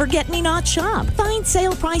less at Forget Me Not Shop. Find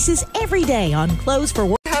sale prices every day on clothes for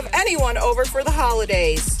work. Have anyone over for the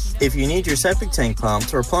holidays. If you need your septic tank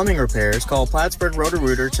pumps or plumbing repairs, call Plattsburgh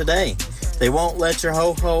Roto-Rooter today. They won't let your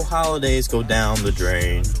ho-ho holidays go down the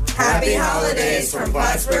drain. Happy holidays from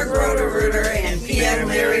Plattsburgh Roto-Rooter and PM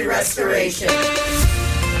Leary Restoration.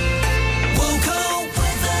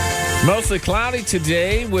 Mostly cloudy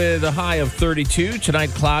today with a high of 32.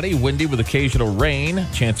 Tonight, cloudy, windy with occasional rain.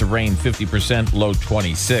 Chance of rain 50%, low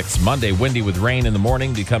 26. Monday, windy with rain in the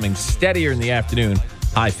morning, becoming steadier in the afternoon,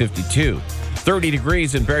 high 52. 30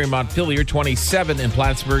 degrees in Barry Montpelier, 27 in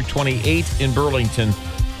Plattsburgh, 28 in Burlington.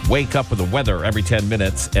 Wake up with the weather every 10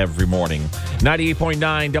 minutes every morning.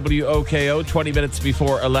 98.9 WOKO, 20 minutes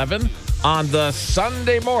before 11 on the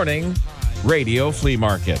Sunday morning radio flea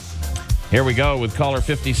market. Here we go with caller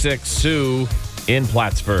 56, Sue in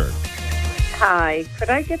Plattsburgh. Hi,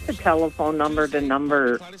 could I get the telephone number to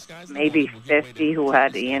number maybe 50 who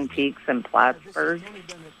had antiques in Plattsburgh?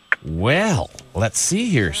 Well, let's see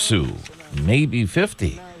here, Sue. Maybe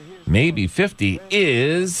 50. Maybe 50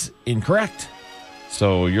 is incorrect.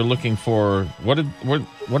 So you're looking for, what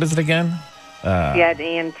is it again? Yeah,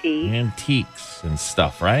 antiques. Antiques and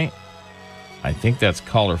stuff, right? I think that's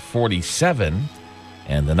caller 47,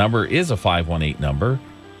 and the number is a 518 number,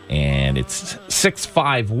 and it's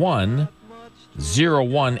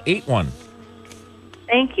 651-0181.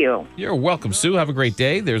 Thank you. You're welcome, Sue. Have a great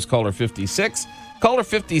day. There's caller 56. Caller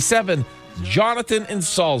 57, Jonathan in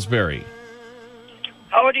Salisbury.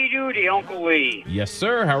 Howdy doody, Uncle Lee. Yes,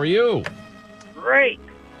 sir. How are you? Great.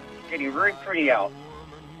 Getting very pretty out.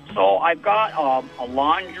 So I've got a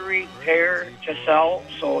laundry pair to sell.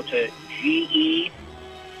 So it's a GE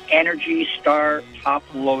Energy Star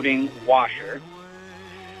top-loading washer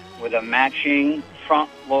with a matching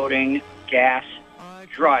front-loading gas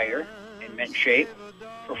dryer in mint shape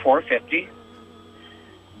for $450.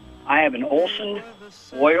 I have an Olson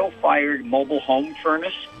oil-fired mobile home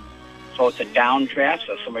furnace. So it's a downdraft.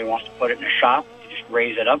 So if somebody wants to put it in a shop, you just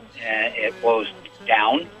raise it up and it blows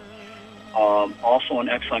down. Also in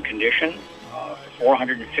excellent condition for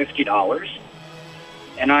 $450.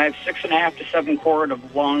 And I have 6.5 to 7 cord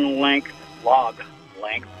of log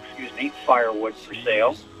length, firewood for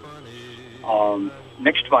sale.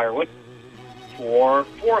 Mixed firewood for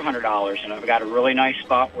 $400. And I've got a really nice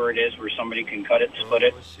spot where it is where somebody can cut it, split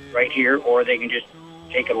it right here, or they can just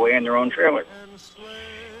take it away in their own trailer.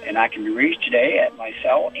 And I can be reached today at my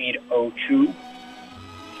cell,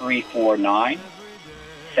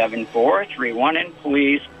 802-349-7431. And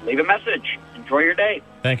please leave a message. Enjoy your day.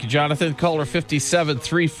 Thank you, Jonathan. Caller 57,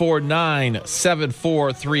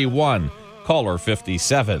 349-7431. Caller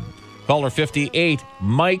 57. Caller 58,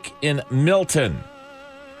 Mike in Milton.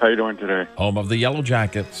 How you doing today? Home of the Yellow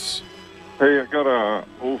Jackets. Hey, I got a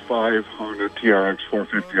 05 Honda TRX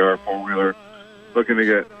 450R four-wheeler. Looking to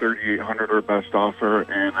get 3,800 or best offer,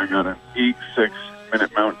 and I got an 8.6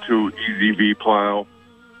 Minute Mount 2 EZV plow,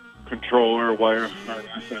 controller, wire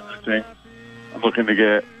harness, everything. I'm looking to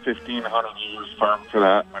get $1,500 firm for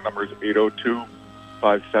that. My number is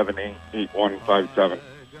 802-578-8157.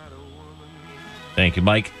 Thank you,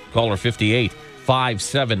 Mike. Caller 58,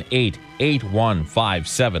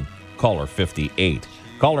 578-8157. Caller 58.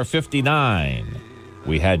 Caller 59.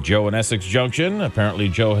 We had Joe in Essex Junction. Apparently,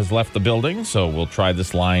 Joe has left the building, so we'll try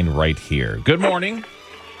this line right here. Good morning.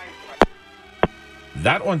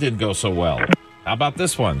 That one didn't go so well. How about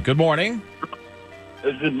this one? Good morning.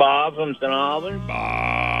 This is Bob from St. Albans. Bob.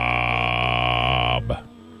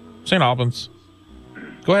 St. Albans.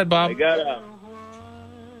 Go ahead, Bob.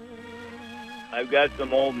 I've got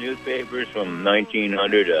some old newspapers from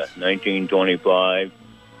 1900 to 1925.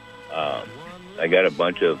 I got a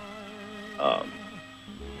bunch of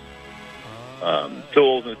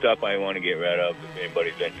tools and stuff I want to get rid of. If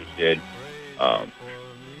anybody's interested, you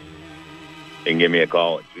can give me a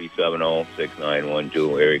call at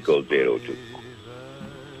 370-6912, area code 802.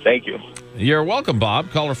 Thank you. You're welcome, Bob.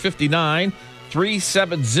 Caller 59,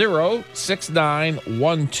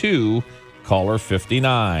 370-6912. Caller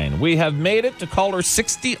 59. We have made it to caller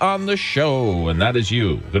 60 on the show, and that is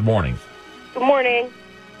you. Good morning. Good morning.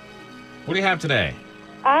 What do you have today?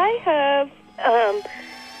 I have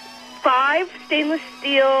 5 stainless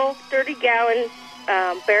steel 30-gallon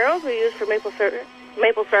barrels we use for maple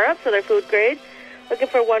syrup, so they're food grade. Looking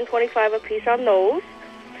for $125 a piece on those.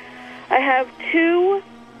 I have 2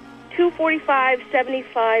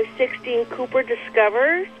 245/75/16 Cooper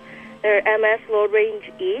Discovers. They're MS Load Range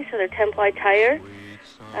E, so they're 10-ply tire.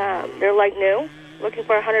 They're like new. Looking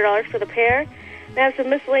for $100 for the pair. And I have some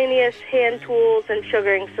miscellaneous hand tools and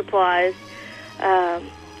sugaring supplies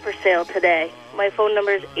for sale today. My phone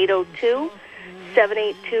number is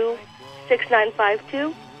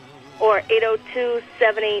 802-782-6952 or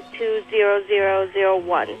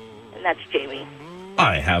 802-782-0001. And that's Jamie.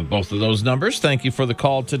 I have both of those numbers. Thank you for the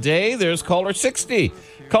call today. There's caller 60.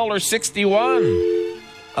 Caller 61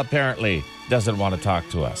 apparently doesn't want to talk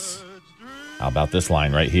to us. How about this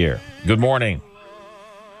line right here? Good morning.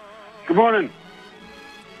 Good morning.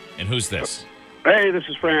 And who's this? Hey, this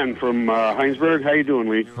is Fran from Heinsberg. How you doing,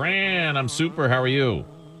 Lee? Fran, I'm super. How are you?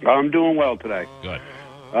 I'm doing well today. Good.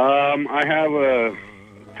 I have a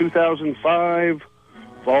 2005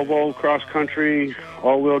 Volvo cross country,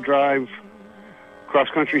 all-wheel drive, cross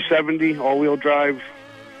country 70, all-wheel drive,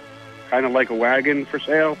 kind of like a wagon for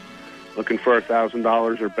sale. Looking for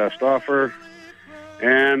 $1,000 or best offer.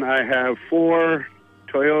 And I have 4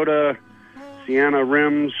 Toyota Sienna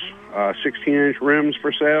rims, 16-inch rims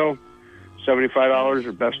for sale, $75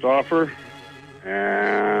 or best offer.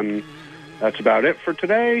 And that's about it for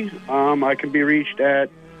today. I can be reached at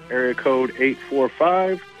area code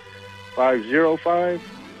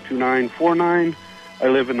 845-505-2949. I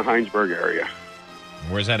live in the Heinsberg area.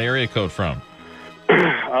 Where's that area code from?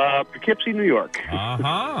 Poughkeepsie, New York.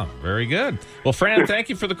 Very good. Well, Fran, thank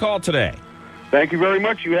you for the call today. Thank you very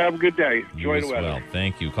much. You have a good day. Enjoy You the as weather. well.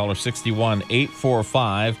 Thank you. Caller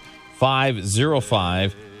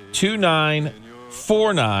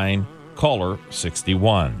 61-845-505-2949. Caller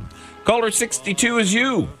 61. Caller 62 is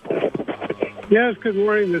you. Yes, good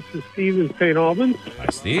morning. This is Steve in St. Albans. Hi,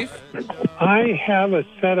 Steve. I have a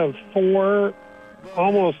set of 4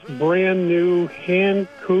 almost brand new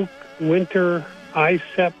hand-cooked winter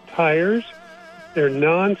ICEP tires. They're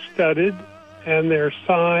non-studded, and they're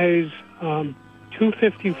size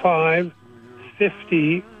 255,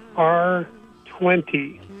 50,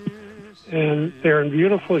 R20. And they're in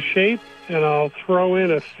beautiful shape, and I'll throw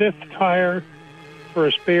in a 5th tire for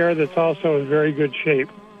a spare that's also in very good shape.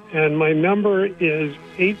 And my number is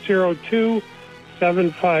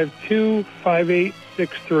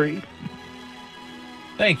 802-752-5863.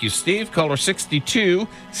 Thank you, Steve. Caller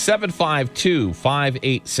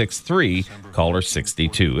 62-752-5863. Caller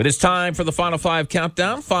 62. It is time for the Final 5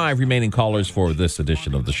 countdown. 5 remaining callers for this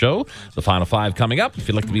edition of the show. The Final 5 coming up. If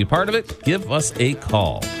you'd like to be a part of it, give us a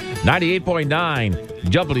call. 98.9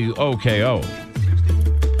 WOKO.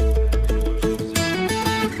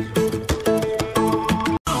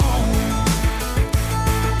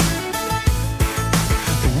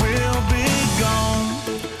 We'll be gone.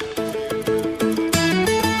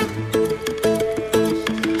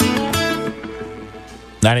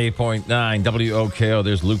 98.9 WOKO.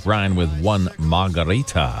 There's Luke Bryan with One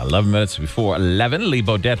Margarita. 11 minutes before 11. Lee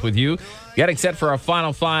Bodette with you. Getting set for our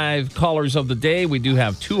final 5 callers of the day. We do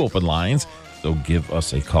have 2 open lines, so give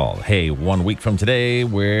us a call. Hey, 1 week from today,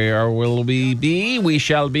 where will we be? We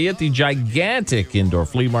shall be at the gigantic indoor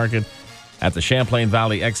flea market at the Champlain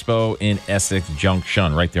Valley Expo in Essex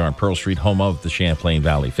Junction, right there on Pearl Street, home of the Champlain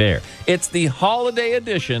Valley Fair. It's the holiday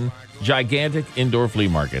edition gigantic indoor flea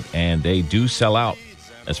market, and they do sell out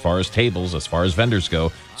as far as tables, as far as vendors go.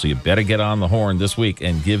 So you better get on the horn this week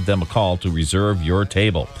and give them a call to reserve your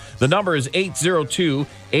table. The number is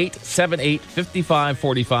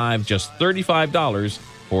 802-878-5545, just $35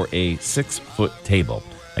 for a 6-foot table.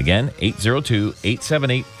 Again,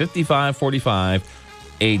 802-878-5545.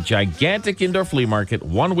 A gigantic indoor flea market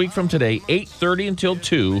 1 week from today, 8:30 until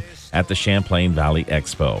 2 at the Champlain Valley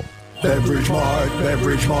Expo. Beverage Mart,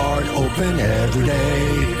 open every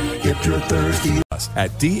day. If you're thirsty.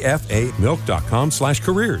 At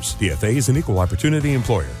dfamilk.com/careers. DFA is an equal opportunity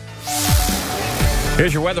employer.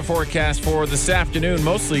 Here's your weather forecast for this afternoon.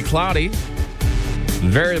 Mostly cloudy.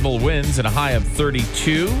 Variable winds and a high of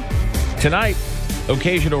 32. Tonight,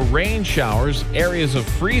 occasional rain showers. Areas of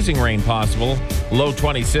freezing rain possible. Low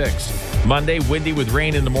 26. Monday, windy with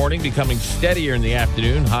rain in the morning, becoming steadier in the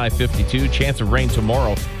afternoon. High 52. Chance of rain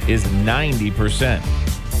tomorrow is 90%.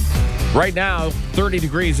 Right now, 30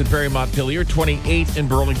 degrees at Perry Montpelier, 28 in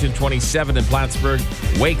Burlington, 27 in Plattsburgh.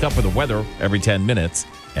 Wake up with the weather every 10 minutes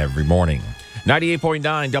every morning.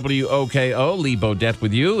 98.9 WOKO, Lee Bodette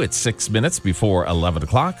with you. It's 6 minutes before 11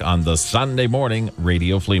 o'clock on the Sunday morning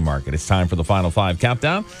radio flea market. It's time for the Final 5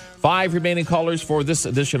 countdown. 5 remaining callers for this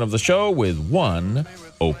edition of the show with 1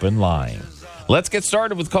 open line. Let's get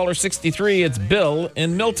started with caller 63. It's Bill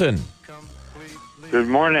in Milton. Good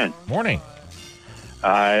morning. Morning.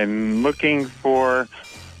 I'm looking for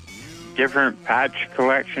different patch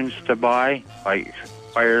collections to buy, like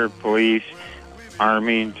fire, police,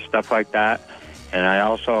 army, stuff like that. And I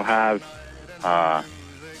also have a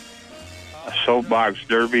soapbox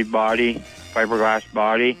derby body, fiberglass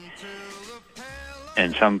body,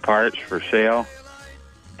 and some parts for sale.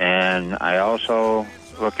 And I also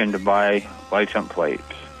looking to buy license plates.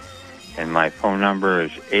 And my phone number is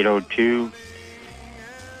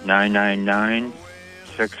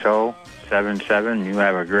 802-999-6077. You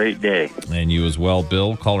have a great day. And you as well,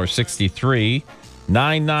 Bill. Caller 63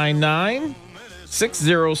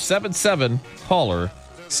 999-6077. Caller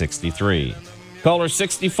 63. Caller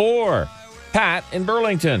 64. Pat in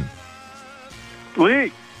Burlington.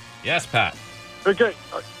 Lee. Yes, Pat. Okay.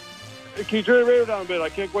 Can you turn the radio down a bit? I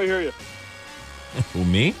can't quite hear you. Who,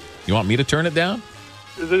 me? You want me to turn it down?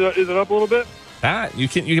 Is it up a little bit? Pat, you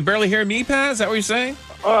can barely hear me, Pat? Is that what you're saying?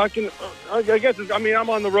 I guess. I'm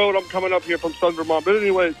on the road. I'm coming up here from Sun, Vermont. But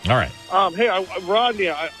anyways. All right. Hey, Rodney,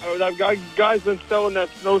 that guy's been selling that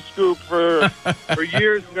snow scoop for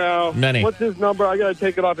years now. Many. What's his number? I got to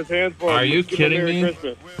take it off his hands for him. Are you kidding me?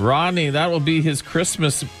 Christmas. Rodney, that will be his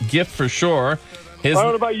Christmas gift for sure. I don't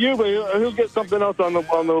know about you, but he'll get something else on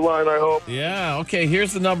the line, I hope. Yeah, okay.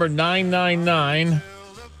 Here's the number,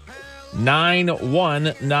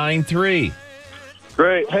 999-9193.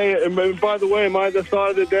 Great. Hey, and by the way, am I the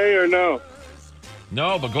thought of the day or no?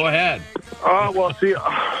 No, but go ahead. Well, see,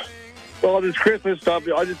 all this Christmas stuff,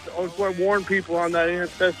 I just want to warn people on that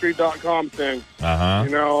Ancestry.com thing. Uh-huh.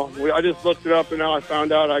 You know, I just looked it up, and now I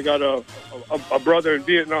found out I got a brother in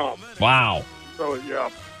Vietnam. Wow. So, yeah,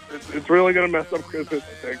 it's really going to mess up Christmas,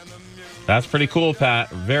 I think. That's pretty cool, Pat.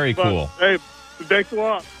 Very cool. Hey, thanks a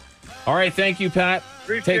lot. All right, thank you, Pat.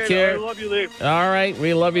 Take care. I love you, Lee. All right,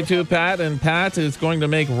 we love you too, Pat. And Pat is going to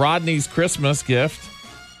make Rodney's Christmas gift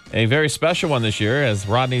a very special one this year, as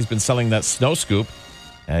Rodney's been selling that snow scoop,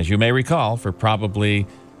 as you may recall, for probably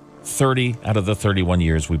 30 out of the 31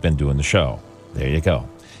 years we've been doing the show. There you go.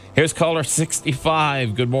 Here's caller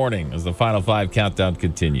 65. Good morning, as the Final Five countdown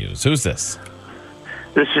continues. Who's this?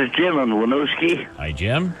 This is Jim in Winooski. Hi,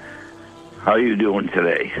 Jim. How are you doing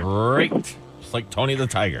today? Great. It's like Tony the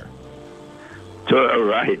Tiger. All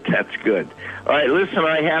right, that's good. All right, listen,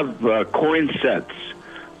 I have coin sets,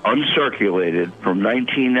 uncirculated, from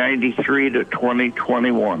 1993 to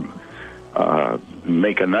 2021.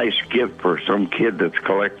 Make a nice gift for some kid that's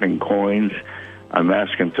collecting coins. I'm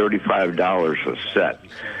asking $35 a set.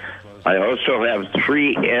 I also have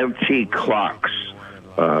 3 antique clocks,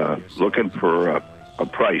 looking for a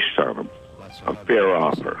price on them, a fair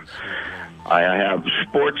offer. I have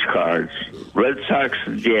sports cards, Red Sox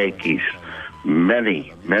and Yankees,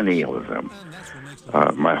 many of them.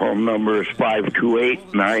 My home number is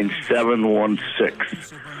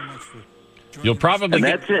 528-9716. You'll probably and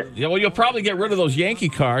that's it. Yeah, well, you'll probably get rid of those Yankee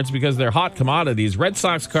cards because they're hot commodities. Red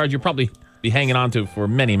Sox cards you'll probably be hanging on to for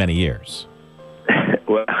many years.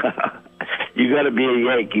 Well, you got to be a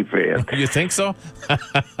Yankee fan. You think so?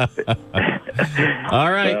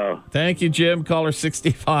 All right. Thank you, Jim. Caller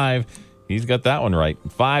 65. He's got that one right.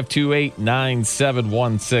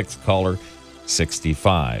 528-9716. Caller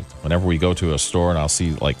 65. Whenever we go to a store and I'll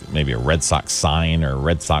see like maybe a Red Sox sign or a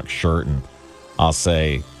Red Sox shirt, and I'll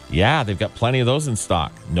say, yeah, they've got plenty of those in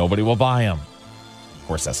stock. Nobody will buy them. Of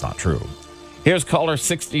course, that's not true. Here's caller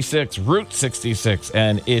 66, Route 66,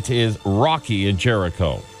 and it is Rocky in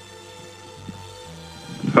Jericho.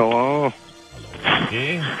 Hello.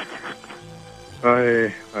 Rocky.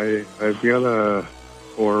 I've got a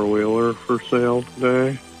four-wheeler for sale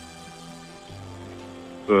today.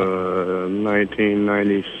 The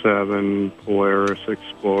 1997 Polaris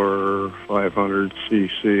Explorer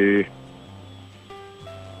 500cc.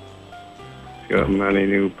 Got many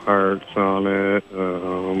new parts on it.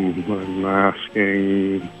 I'm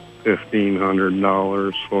asking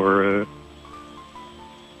 $1,500 for it.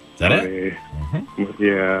 Is that it?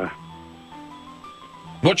 Yeah.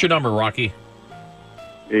 What's your number, Rocky?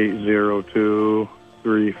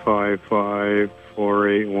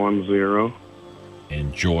 802-355-4810.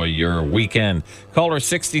 Enjoy your weekend. Caller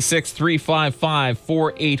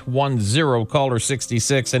 66-355-4810. Caller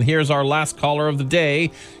 66. And here's our last caller of the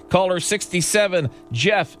day. Caller 67,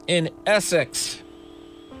 Jeff in Essex.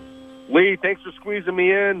 Lee, thanks for squeezing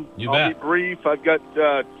me in. I'll be brief. I've got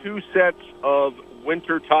 2 sets of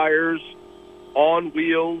winter tires on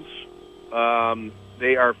wheels.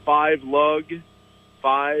 They are 5-lug,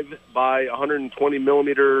 5 by 120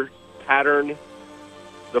 millimeter pattern.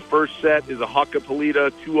 The first set is a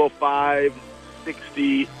Hakkapeliitta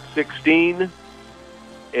 205-60-16,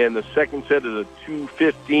 and the second set is a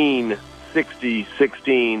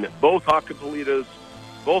 215-60-16. Both Hakkapeliittas,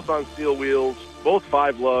 both on steel wheels, both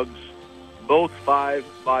 5 lugs, both 5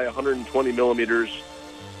 by 120 millimeters.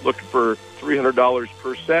 Looking for $300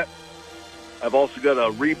 per set. I've also got a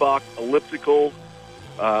Reebok elliptical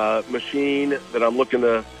machine that I'm looking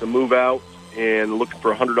to move out, and looking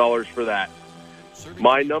for $100 for that.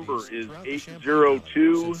 My number is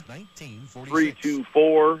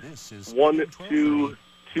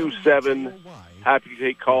 802-324-1227. Happy to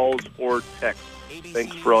take calls or text.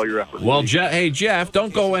 Thanks for all your effort. Well, hey, Jeff,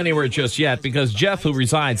 don't go anywhere just yet, because Jeff, who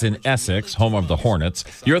resides in Essex, home of the Hornets,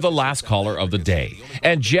 you're the last caller of the day.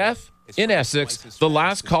 And Jeff in Essex, the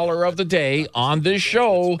last caller of the day on this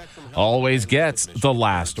show, always gets the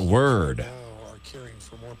last word.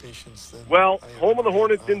 Well, home of the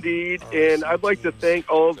Hornets indeed, and I'd like to thank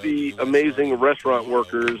all of the amazing restaurant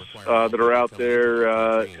workers that are out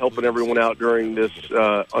there helping everyone out during this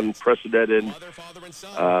unprecedented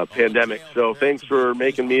pandemic. So thanks for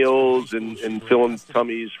making meals and filling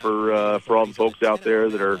tummies for all the folks out there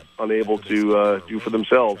that are unable to do for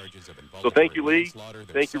themselves. So thank you, Lee.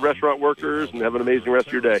 Thank you, restaurant workers, and have an amazing rest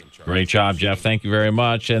of your day. Great job, Jeff. Thank you very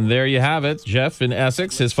much. And there you have it. Jeff in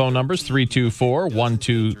Essex. His phone number is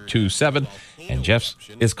 324-1227. And Jeff's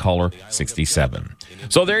is caller 67.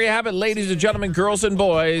 So there you have it, ladies and gentlemen, girls and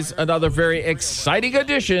boys. Another very exciting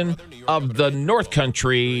edition of the North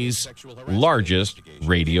Country's largest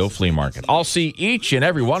radio flea market. I'll see each and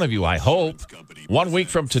every one of you, I hope, 1 week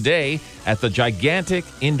from today at the gigantic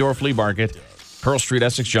indoor flea market, Pearl Street,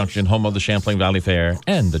 Essex Junction, home of the Champlain Valley Fair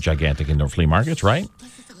and the gigantic indoor flea markets, right?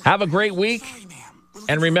 Have a great week.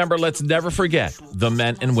 And remember, let's never forget the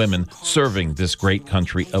men and women serving this great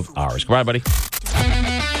country of ours. Goodbye, buddy.